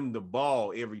give them the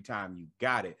ball every time you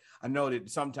got it. I know that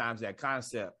sometimes that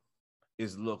concept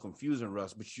is a little confusing,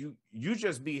 Russ, but you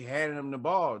just be handing them the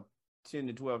ball 10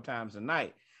 to 12 times a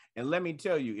night. And let me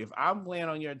tell you, if I'm playing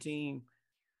on your team,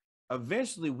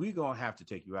 eventually we're going to have to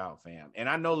take you out, fam. And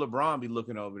I know LeBron be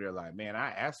looking over there like, man, I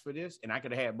asked for this, and I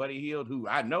could have had Buddy Hield, who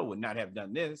I know would not have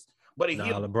done this.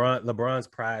 Hield. LeBron's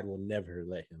pride will never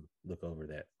let him look over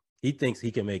that. He thinks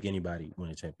he can make anybody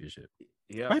win a championship.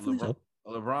 Yeah,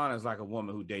 LeBron is like a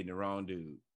woman who dating the wrong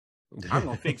dude. I'm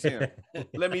going to fix him.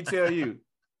 Let me tell you.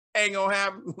 Ain't going to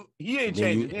happen. He ain't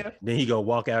changing him. Then he going to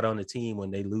walk out on the team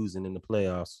when they losing in the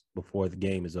playoffs before the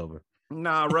game is over.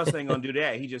 Nah, Russ ain't gonna do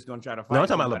that. He's just gonna try to fight. No, I'm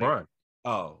talking about LeBron.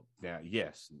 Oh, yeah,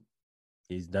 yes.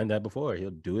 He's done that before.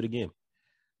 He'll do it again.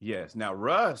 Yes. Now,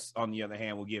 Russ, on the other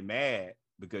hand, will get mad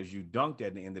because you dunked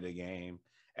at the end of the game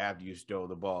after you stole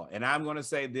the ball. And I'm gonna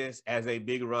say this as a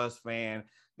big Russ fan,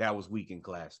 that was weak and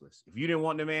classless. If you didn't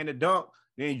want the man to dunk,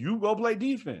 then you go play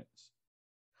defense.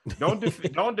 Don't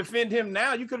defend him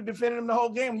now. You could have defended him the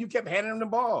whole game when you kept handing him the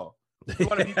ball. If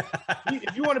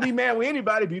you want to be mad with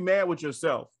anybody, be mad with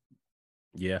yourself.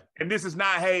 Yeah. And this is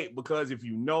not hate, because if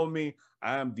you know me,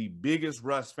 I am the biggest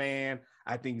Russ fan.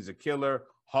 I think he's a killer,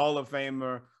 Hall of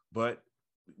Famer, but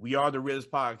we are the realest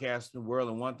podcast in the world.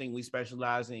 And one thing we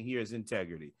specialize in here is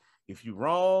integrity. If you're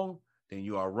wrong, then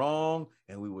you are wrong.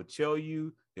 And we will tell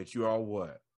you that you are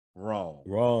what? Wrong.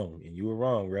 Wrong. And you were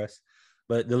wrong, Russ.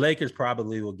 But the Lakers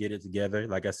probably will get it together.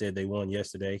 Like I said, they won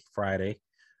yesterday, Friday.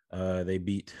 They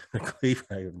beat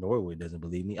Cleveland. Norwood doesn't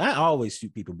believe me. I always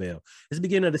shoot people bail. It's the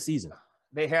beginning of the season.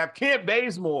 They have Kent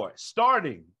Bazemore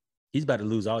starting. He's about to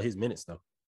lose all his minutes, though.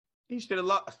 He should have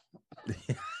lost.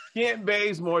 Kent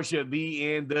Bazemore should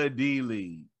be in the D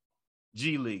League,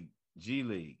 G League.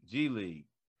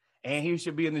 And he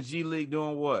should be in the G League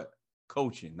doing what?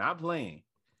 Coaching, not playing.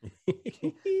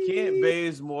 Kent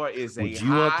Bazemore is a Would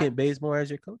you want Kent Bazemore as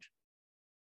your coach?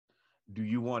 Do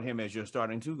you want him as your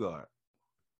starting two guard?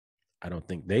 I don't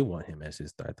think they want him as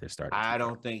their starting. I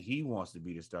don't think he wants to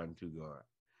be the starting two guard.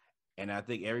 And I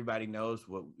think everybody knows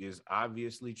what is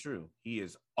obviously true. He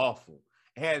is awful.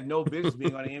 Had no business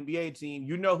being on an NBA team.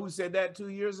 You know who said that 2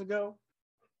 years ago?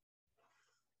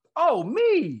 Oh,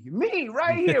 me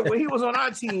right here when he was on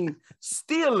our team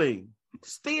stealing.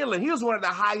 He was one of the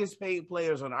highest paid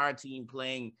players on our team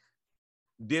playing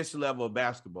this level of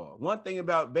basketball. One thing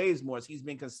about Bazemore is he's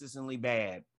been consistently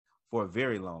bad for a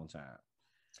very long time.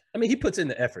 I mean, he puts in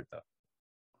the effort, though.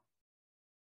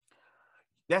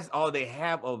 That's all they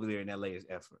have over there in LA is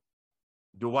effort.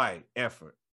 Dwight,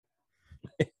 effort.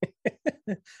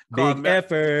 Big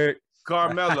effort.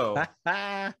 Carmelo,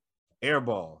 air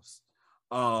balls.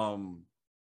 I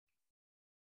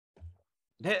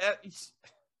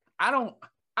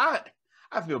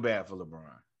feel bad for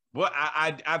LeBron. But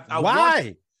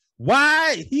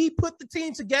Why? He put the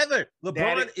team together.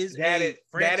 LeBron is a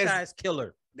franchise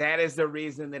killer. That is the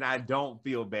reason that I don't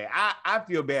feel bad. I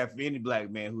feel bad for any black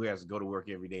man who has to go to work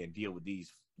every day and deal with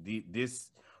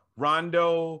this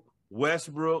Rondo,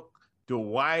 Westbrook,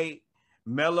 Dwight,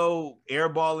 Melo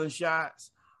airballing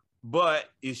shots. But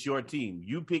it's your team.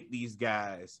 You pick these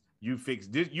guys. You fix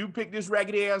this. You pick this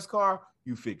raggedy ass car.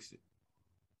 You fix it.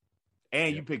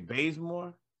 And you pick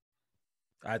Bazemore.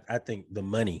 I think the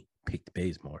money picked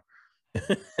Bazemore.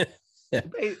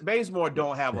 Bazemore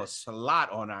don't have a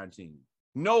slot on our team.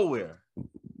 Nowhere.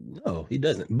 No, he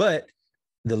doesn't. But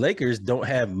the Lakers don't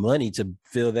have money to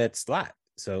fill that slot.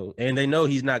 So, and they know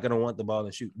he's not going to want the ball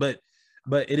and shoot. But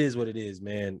it is what it is,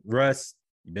 man. Russ,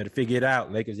 you better figure it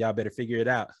out. Lakers, y'all better figure it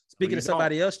out. Speaking of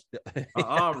somebody else.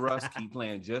 Russ, keep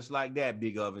playing just like that,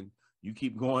 Big Oven. You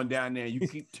keep going down there. You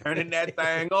keep turning that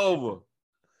thing over.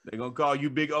 They're going to call you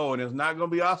Big O, and it's not going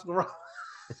to be Oscar Robertson.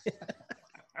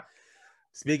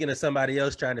 Speaking of somebody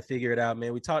else trying to figure it out,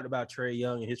 man, we talked about Trae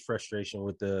Young and his frustration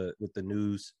with the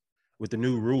new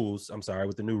rules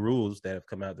that have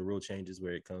come out, the rule changes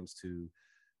where it comes to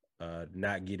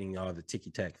not getting all the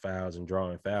ticky-tack fouls and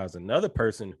drawing fouls. Another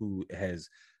person who has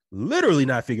literally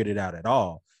not figured it out at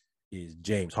all is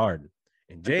James Harden.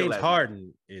 And James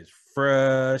Harden is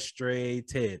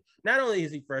frustrated. Not only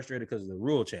is he frustrated because of the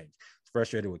rule change, he's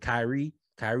frustrated with Kyrie.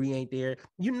 Kyrie ain't there.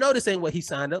 You know this ain't what he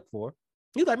signed up for.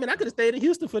 He's like, man, I could have stayed in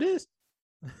Houston for this.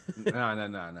 No.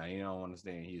 You don't want to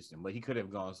stay in Houston, but he could have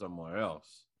gone somewhere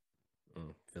else.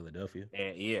 Philadelphia.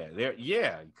 And he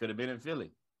could have been in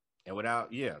Philly. And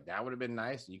that would have been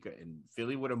nice. And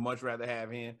Philly would have much rather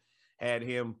had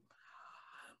him.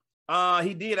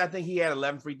 He did. I think he had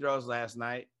 11 free throws last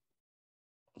night.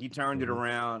 He turned it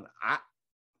around.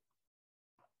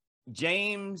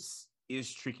 James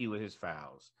is tricky with his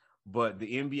fouls. But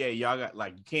the NBA, y'all got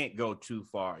you can't go too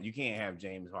far. You can't have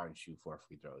James Harden shoot 4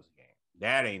 free throws a game.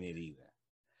 That ain't it either.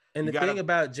 And the thing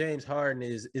about James Harden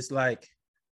is it's like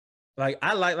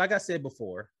I said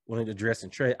before when addressing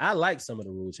Trae, I like some of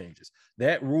the rule changes.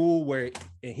 That rule where,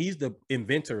 and he's the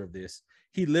inventor of this,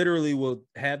 he literally will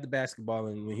have the basketball,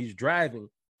 and when he's driving,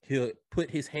 he'll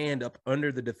put his hand up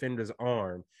under the defender's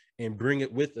arm and bring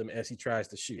it with him as he tries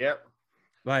to shoot. Yep.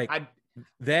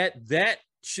 That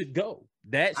should go.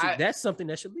 That's something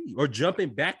that should leave. Or jumping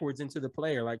backwards into the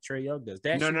player like Trae Young does.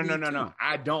 No.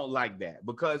 I don't like that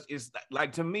because it's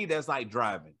like, to me, that's like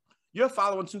driving. You're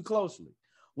following too closely.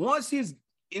 Once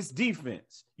it's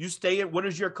defense, you stay in. What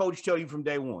does your coach tell you from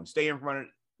day one? Stay in front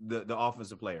of the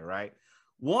offensive player, right?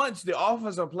 Once the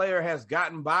offensive player has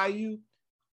gotten by you,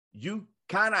 you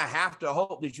kind of have to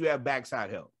hope that you have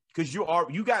backside help because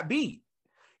you got beat.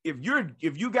 If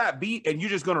you got beat and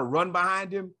you're just gonna run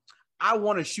behind him, I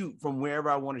want to shoot from wherever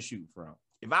I want to shoot from.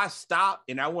 If I stop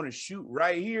and I want to shoot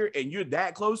right here and you're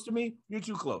that close to me, you're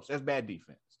too close. That's bad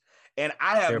defense. And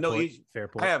I have no issue. Fair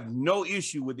point. I have no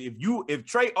issue with it. If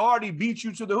Trae already beat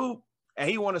you to the hoop and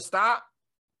he want to stop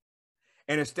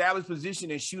and establish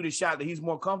position and shoot a shot that he's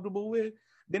more comfortable with,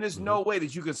 then there's no way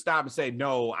that you can stop and say,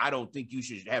 no, I don't think you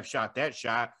should have shot that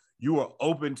shot. You are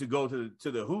open to go to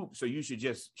the hoop, so you should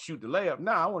just shoot the layup.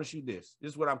 No, I want to shoot this.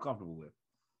 This is what I'm comfortable with.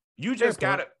 You just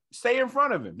got to stay in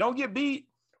front of him. Don't get beat.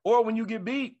 Or when you get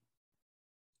beat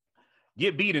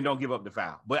and don't give up the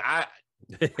foul. But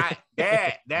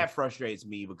that frustrates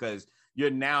me because you're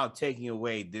now taking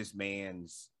away this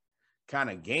man's kind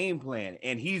of game plan.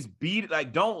 And he's beat. I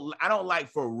don't like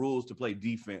for rules to play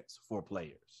defense for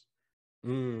players.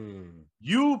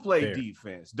 You play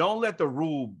defense. Don't let the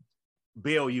rule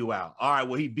bail you out. All right,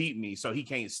 well, he beat me, so he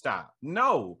can't stop.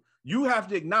 No, you have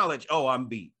to acknowledge, oh, I'm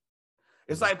beat.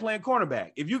 It's like playing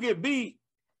cornerback. If you get beat,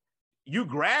 you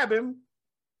grab him,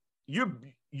 you're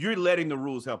letting the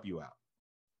rules help you out.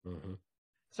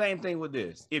 Same thing with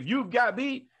this. If you've got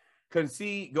beat,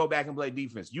 concede, go back and play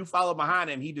defense. You follow behind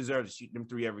him, he deserves to shoot them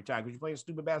 3 every time because you're playing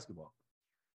stupid basketball.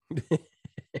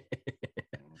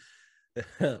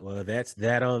 Well, that's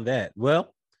that on that.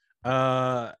 Well,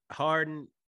 Harden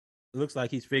looks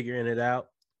like he's figuring it out.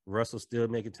 Russell's still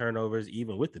making turnovers,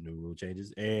 even with the new rule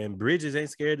changes. And Bridges ain't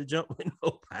scared to jump with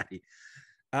nobody.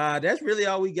 That's really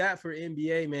all we got for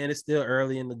NBA, man. It's still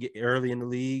early in the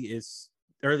league.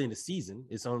 early in the season.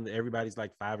 It's on everybody's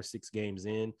like 5 or 6 games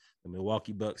in. The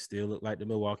Milwaukee Bucks still look like the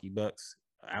Milwaukee Bucks.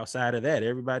 Outside of that,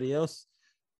 everybody else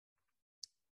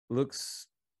looks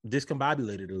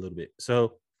discombobulated a little bit.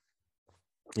 So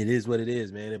it is what it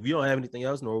is, man. If you don't have anything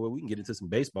else, Norwood, we can get into some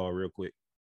baseball real quick.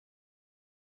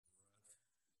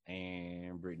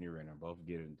 And Brittany Renner both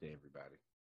get into everybody.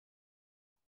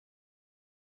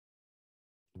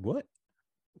 What?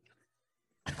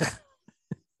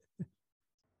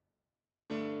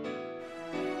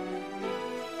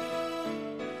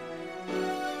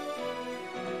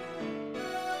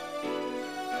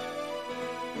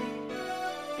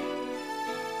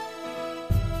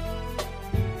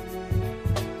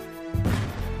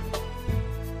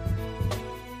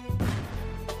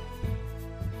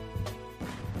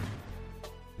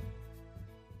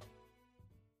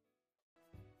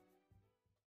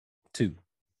 Two.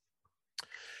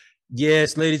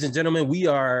 Yes, ladies and gentlemen, we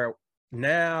are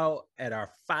now at our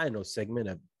final segment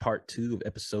of part 2 of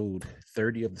episode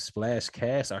 30 of the Splash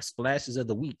Cast, our splashes of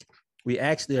the week. We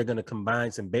actually are going to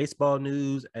combine some baseball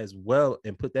news as well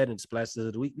and put that in splashes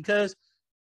of the week because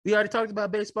we already talked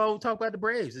about baseball. We talked about the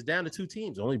Braves. It's down to 2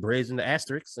 teams, only Braves and the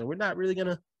Asterisks, and we're not really going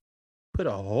to put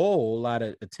a whole lot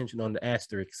of attention on the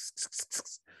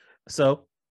Asterisks. So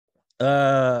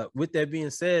with that being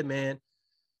said, man,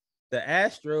 the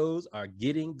Astros are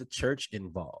getting the church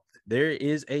involved. There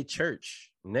is a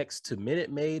church next to Minute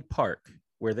Maid Park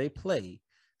where they play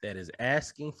that is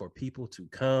asking for people to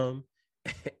come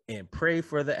and pray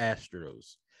for the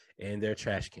Astros and their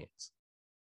trash cans.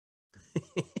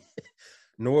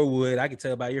 Norwood, I can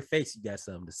tell by your face you got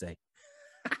something to say.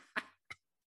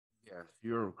 Yes,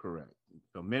 you're correct.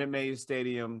 So Minute Maid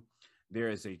Stadium, there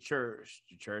is a church,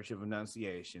 the Church of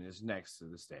Annunciation is next to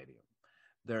the stadium.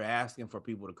 They're asking for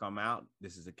people to come out.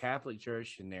 This is a Catholic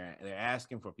church, and they're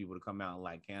asking for people to come out and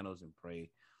light candles and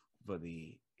pray for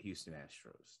the Houston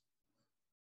Astros.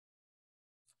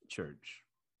 Church.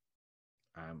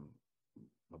 I'm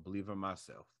a believer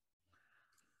myself.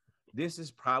 This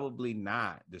is probably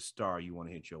not the star you want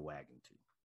to hit your wagon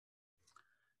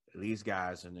to. These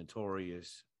guys are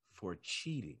notorious for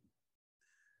cheating.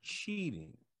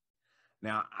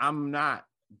 Now, I'm not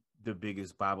the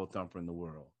biggest Bible thumper in the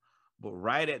world, but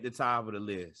right at the top of the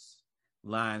list,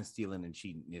 lying, stealing, and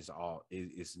cheating is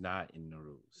not in the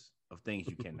rules of things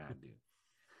you cannot do.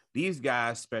 These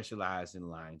guys specialize in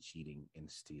lying, cheating,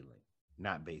 and stealing,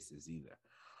 not bases either.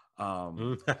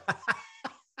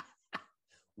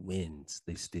 Wins.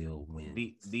 They still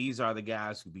win. These are the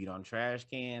guys who beat on trash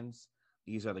cans.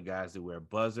 These are the guys that wear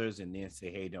buzzers and then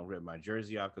say, hey, don't rip my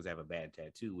jersey off because I have a bad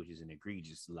tattoo, which is an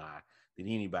egregious lie that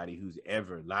anybody who's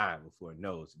ever lied before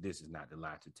knows this is not the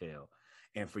lie to tell.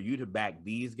 And for you to back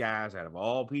these guys out of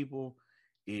all people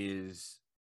is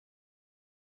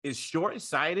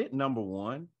short-sighted, number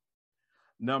one.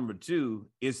 Number two,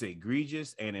 it's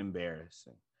egregious and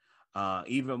embarrassing.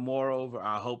 Even moreover,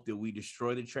 I hope that we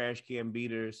destroy the trash can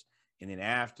beaters. And then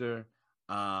after,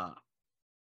 why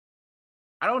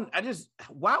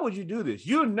would you do this?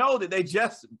 You know that they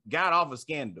just got off a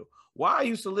scandal. Why are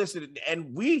you soliciting?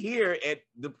 And we here at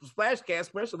the Splashcast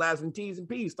specialize in T's and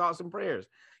P's, thoughts and prayers.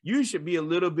 You should be a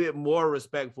little bit more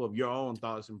respectful of your own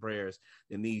thoughts and prayers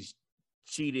than these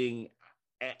cheating.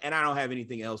 And I don't have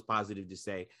anything else positive to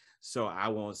say, so I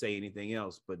won't say anything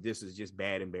else. But this is just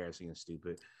bad, embarrassing, and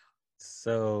stupid.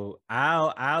 So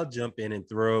I'll jump in and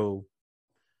throw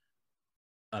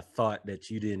a thought that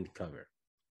you didn't cover.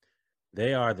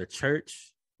 They are the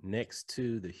church next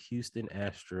to the Houston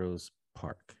Astros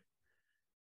park.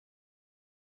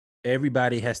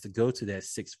 Everybody has to go to that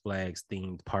Six Flags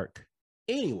themed park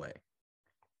anyway.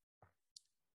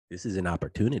 This is an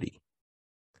opportunity.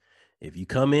 If you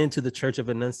come into the Church of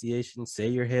Annunciation, say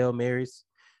your Hail Marys,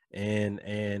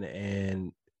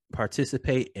 and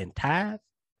participate in tithe,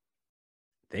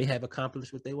 they have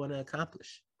accomplished what they want to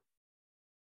accomplish.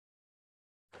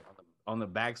 On the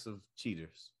backs of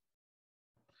cheaters.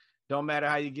 Don't matter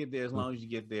how you get there, as long as you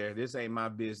get there. This ain't my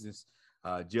business.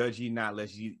 Judge ye not,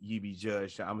 lest ye be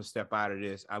judged. I'm gonna step out of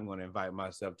this. I'm gonna invite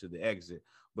myself to the exit.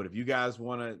 But if you guys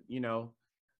want to,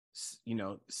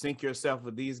 sink yourself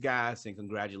with these guys, then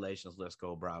congratulations. Let's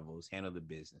go, Bravos. Handle the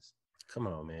business. Come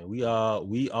on, man. We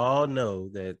all know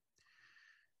that.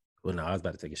 Well, no, I was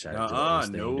about to take a shot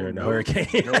at during the hurricane.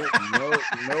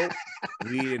 Nope.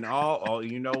 We didn't all.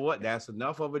 You know what? That's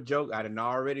enough of a joke. I didn't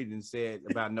already said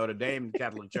about Notre Dame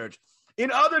Catholic Church.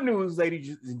 In other news,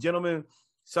 ladies and gentlemen,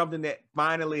 something that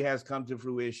finally has come to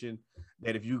fruition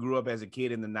that if you grew up as a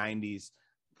kid in the 90s,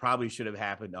 probably should have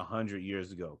happened 100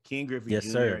 years ago. Ken Griffey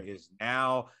Jr. is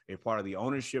now a part of the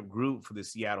ownership group for the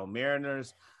Seattle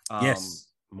Mariners. Yes.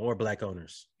 More Black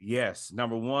owners. Yes.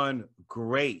 Number one,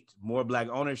 great. More Black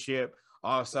ownership.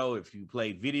 Also, if you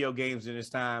play video games in this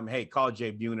time, hey, call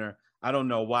Jay Buhner. I don't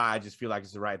know why. I just feel like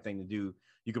it's the right thing to do.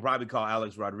 You could probably call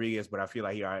Alex Rodriguez, but I feel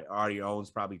like he already owns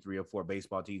probably 3 or 4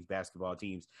 baseball teams, basketball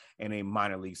teams, and a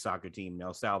minor league soccer team in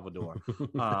El Salvador.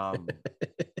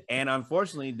 And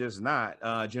unfortunately, does not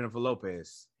Jennifer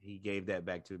Lopez. He gave that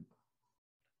back to.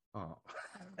 Oh,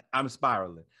 I'm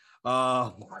spiraling.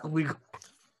 We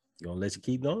gonna let you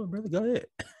keep going, brother. Go ahead.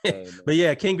 Hey, but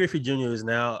yeah, Ken Griffey Jr. is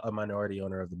now a minority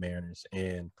owner of the Mariners,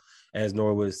 and as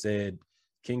Norwood said,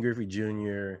 Ken Griffey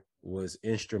Jr. was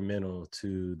instrumental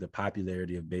to the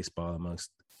popularity of baseball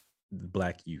amongst the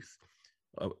Black youth.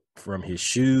 From his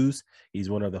shoes, he's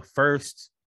one of the first,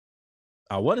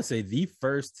 I want to say the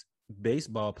first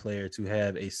baseball player to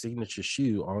have a signature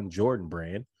shoe on Jordan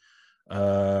brand.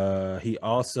 He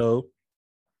also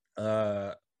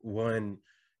won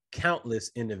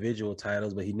countless individual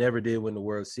titles, but he never did win the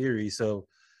World Series. So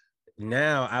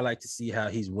now I like to see how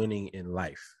he's winning in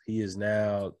life. He is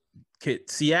now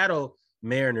Seattle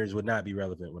Mariners would not be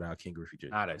relevant without Ken Griffey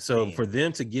Jr. So for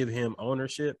them to give him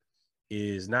ownership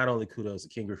is not only kudos to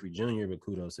Ken Griffey Jr., but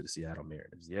kudos to the Seattle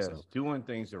Mariners. Yes, so, doing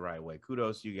things the right way.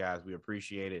 Kudos to you guys. We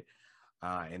appreciate it.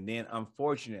 And then,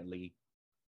 unfortunately,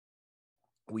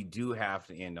 we do have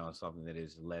to end on something that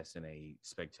is less than a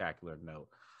spectacular note.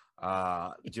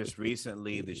 Just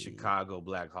recently, the Chicago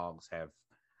Blackhawks have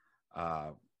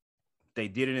they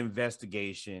did an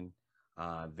investigation.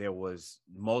 There was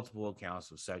multiple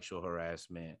accounts of sexual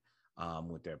harassment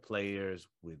with their players,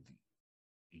 with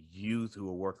youth who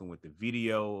are working with the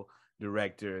video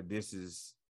director.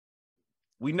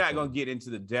 We're not going to get into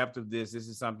the depth of this. This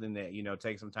is something that,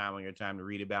 take some time on your time to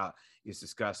read about. It's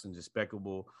disgusting,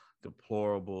 despicable,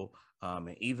 deplorable.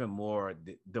 And even more,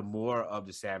 the more of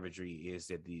the savagery is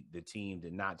that the team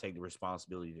did not take the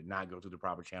responsibility, did not go through the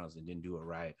proper channels, and didn't do it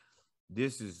right.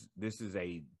 This is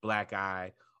a black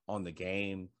eye on the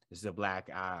game. This is a black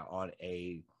eye on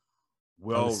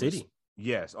on the city.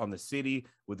 Yes, on the city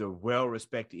with a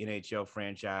well-respected NHL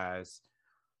franchise.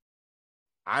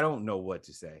 I don't know what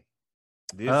to say.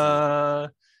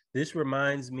 This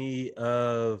reminds me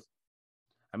of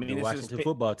the Washington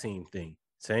football team thing.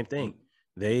 Same thing.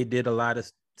 They did a lot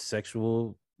of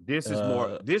sexual. This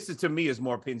is to me is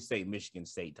more Penn State, Michigan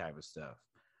State type of stuff.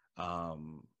 I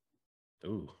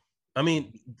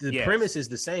mean, the premise is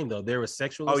the same though. There was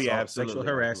sexual assault, sexual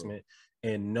harassment,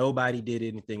 and nobody did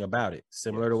anything about it.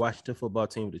 Similar to Washington football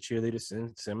team with the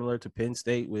cheerleaders, similar to Penn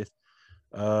State with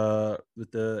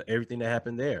the everything that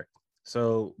happened there.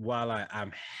 So while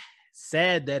I'm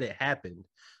sad that it happened,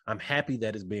 I'm happy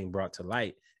that it's being brought to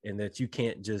light, and that you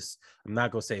can't just, I'm not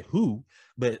going to say who,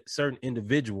 but certain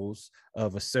individuals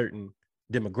of a certain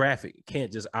demographic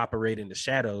can't just operate in the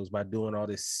shadows by doing all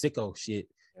this sicko shit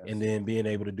and then being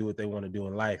able to do what they want to do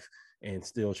in life and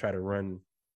still try to run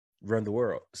the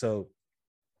world. So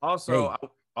also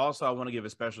I want to give a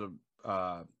special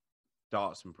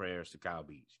thoughts and prayers to Kyle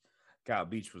Beach. Kyle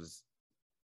Beach was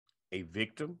a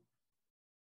victim.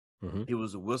 Mm-hmm. He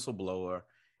was a whistleblower,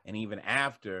 and even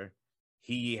after,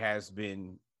 he has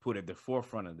been put at the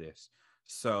forefront of this.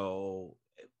 So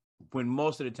when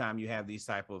most of the time you have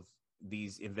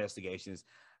these investigations,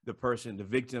 the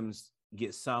victims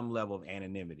get some level of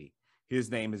anonymity.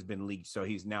 His name has been leaked, so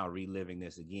he's now reliving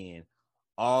this again,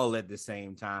 all at the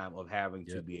same time of having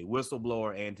to be a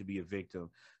whistleblower and to be a victim.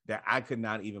 That I could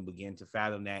not even begin to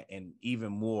fathom that, and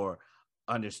even more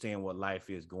understand what life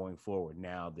is going forward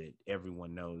now that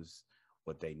everyone knows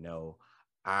what they know.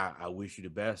 I wish you the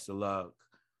best of luck.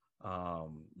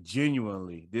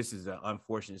 Genuinely, this is an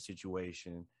unfortunate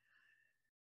situation.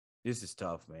 This is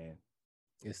tough, man.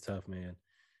 It's tough, man.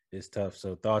 It's tough.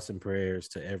 So thoughts and prayers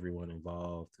to everyone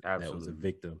involved. Absolutely. That was a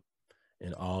victim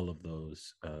in all of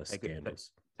those scandals.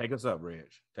 Take us up, Reg.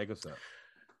 Take us up.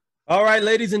 All right,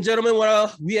 ladies and gentlemen,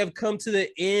 well, we have come to the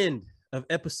end of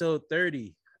episode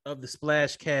 30 of the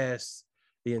Splash Cast.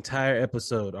 The entire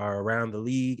episode, our Around the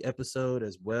League episode,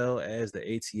 as well as the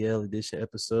ATL edition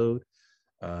episode.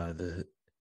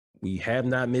 We have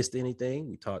not missed anything.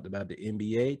 We talked about the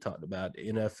NBA, talked about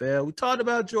the NFL. We talked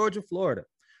about Georgia, Florida,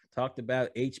 talked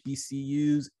about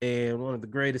HBCUs, and one of the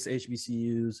greatest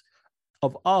HBCUs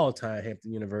of all time,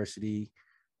 Hampton University,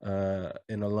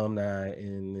 an alumni,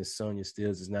 and Ms. Sonia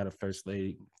Stills is now the First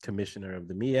Lady Commissioner of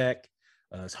the MEAC.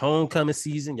 It's homecoming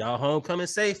season. Y'all homecoming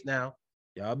safe now.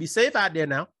 Y'all be safe out there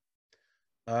now.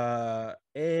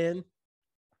 And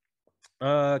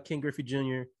Ken Griffey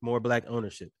Jr., more Black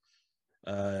ownership.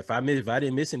 If I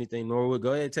didn't miss anything, Norwood,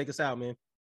 go ahead and take us out, man.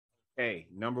 Hey,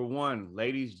 number one,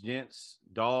 ladies, gents,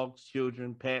 dogs,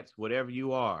 children, pets, whatever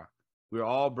you are, We're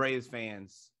all Braves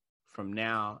fans from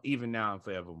now, even now and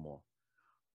forevermore.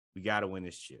 We got to win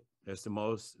this shit. That's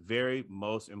the very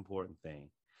most important thing.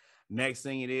 Next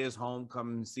thing it is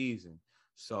homecoming season.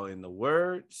 So in the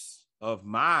words of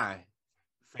my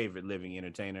favorite living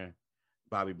entertainer,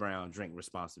 Bobby Brown, drink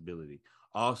responsibility.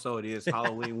 Also, it is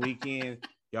Halloween weekend.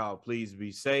 Y'all, please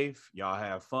be safe. Y'all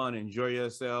have fun. Enjoy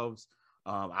yourselves.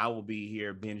 I will be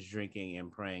here binge drinking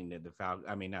and praying that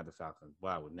not the Falcons.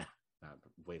 Well, I would not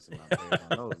wasting my prayers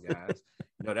on those guys.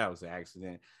 That was an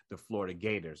accident. The Florida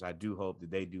Gators. I do hope that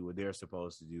they do what they're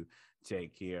supposed to do,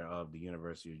 take care of the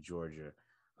University of Georgia,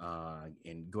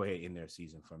 and go ahead in their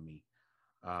season for me.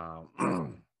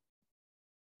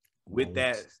 With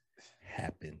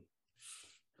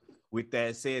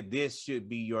that said, this should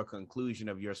be your conclusion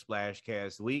of your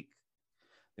Splashcast week.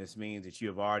 This means that you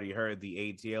have already heard the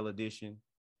ATL edition.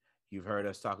 You've heard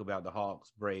us talk about the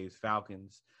Hawks, Braves,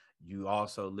 Falcons. You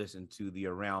also listened to the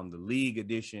Around the League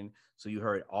edition. So you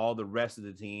heard all the rest of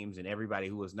the teams and everybody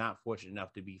who was not fortunate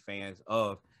enough to be fans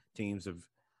of teams of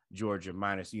Georgia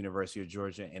minus the University of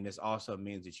Georgia. And this also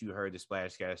means that you heard the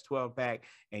Splashcast 12-pack,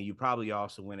 and you probably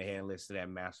also went ahead and listened to that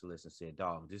master list and said,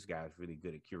 dog, this guy's really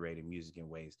good at curating music in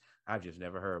ways I've just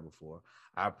never heard before.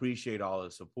 I appreciate all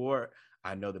the support.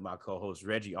 I know that my co-host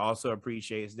Reggie also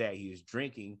appreciates that. He is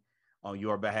drinking on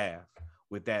your behalf.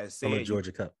 With that said, on the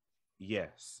Georgia Cup.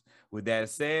 Yes. With that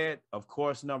said, of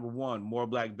course, number one, more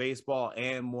Black baseball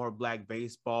and more Black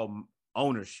baseball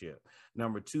ownership.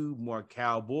 Number two, more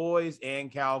Cowboys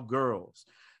and Cowgirls.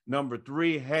 Number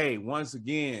three, hey, once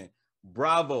again,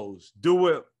 bravos, do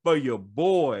it for your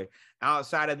boy.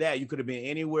 Outside of that, you could have been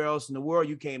anywhere else in the world.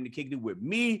 You came to kick it with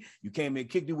me. You came and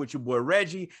kicked it with your boy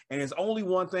Reggie. And there's only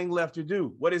one thing left to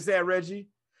do. What is that, Reggie?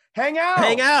 Hang out.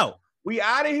 Hang out. We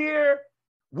out of here.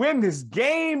 Win this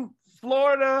game,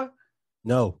 Florida.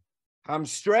 No. I'm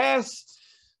stressed.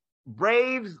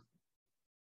 Braves,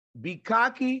 be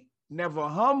cocky, never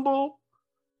humble.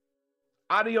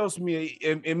 Adios,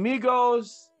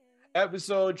 amigos.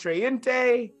 Episode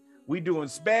Treyente. We doing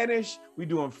Spanish. We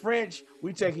doing French.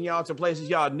 We taking y'all to places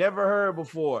y'all never heard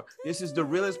before. This is the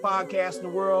realest podcast in the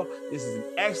world. This is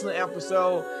an excellent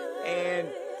episode. And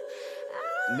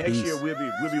next year we'll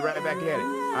be right back at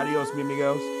it. Adios,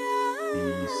 amigos.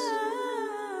 Peace.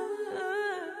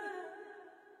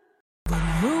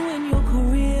 Ruin your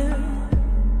career,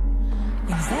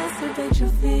 exacerbate your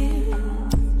fear,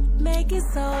 make it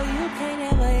so you can't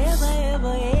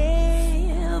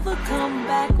ever come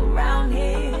back around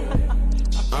here.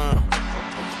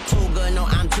 Too good, no,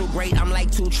 I'm too great. I'm like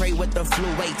 2 Trey with the flu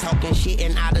weight, talking shit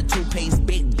and out of toothpaste.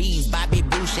 Big B's, Bobby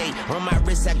Boucher. On my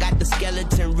wrist, I got the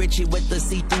skeleton Richie with the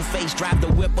see-through face. Drive the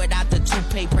whip without the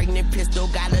toupee. Pregnant pistol,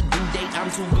 got a due date.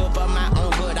 I'm too good for my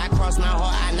own good. I cross my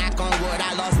heart, I knock on wood.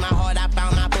 I lost my heart, I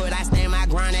found my foot. I stand my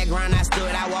ground, that ground I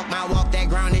stood. I walk my walk, that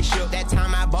ground is shook. That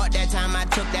time I bought, that time I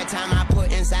took, that time I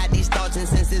put inside these thoughts. And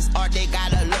since it's art, they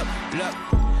gotta look.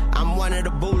 I'm one of the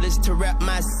bullets to rep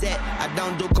my set. I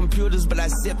don't do computers, but I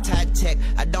sip tight tech.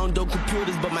 I don't do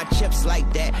computers, but my chips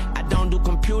like that. I don't do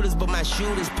computers, but my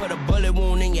shooters put a bullet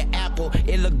wound in your apple.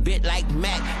 It look bit like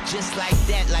Mac, just like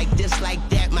that, like this, like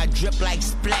that. My drip like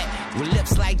splat, with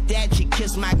lips like that. She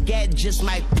kiss my gat, just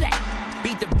my black.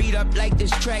 Beat the beat up like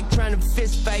this track, trying to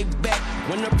fist fight back.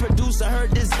 When the producer heard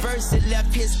this verse, it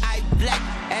left his eye black.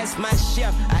 Ask my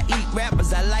chef, I eat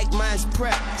rappers, I like mine's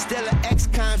prep. Still an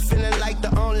ex-con, feeling like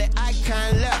the only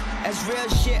icon left. That's real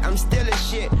shit, I'm still a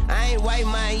shit, I ain't white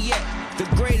mine yet. The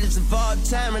greatest of all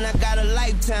time, and I got a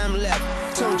lifetime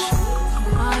left. Don't you?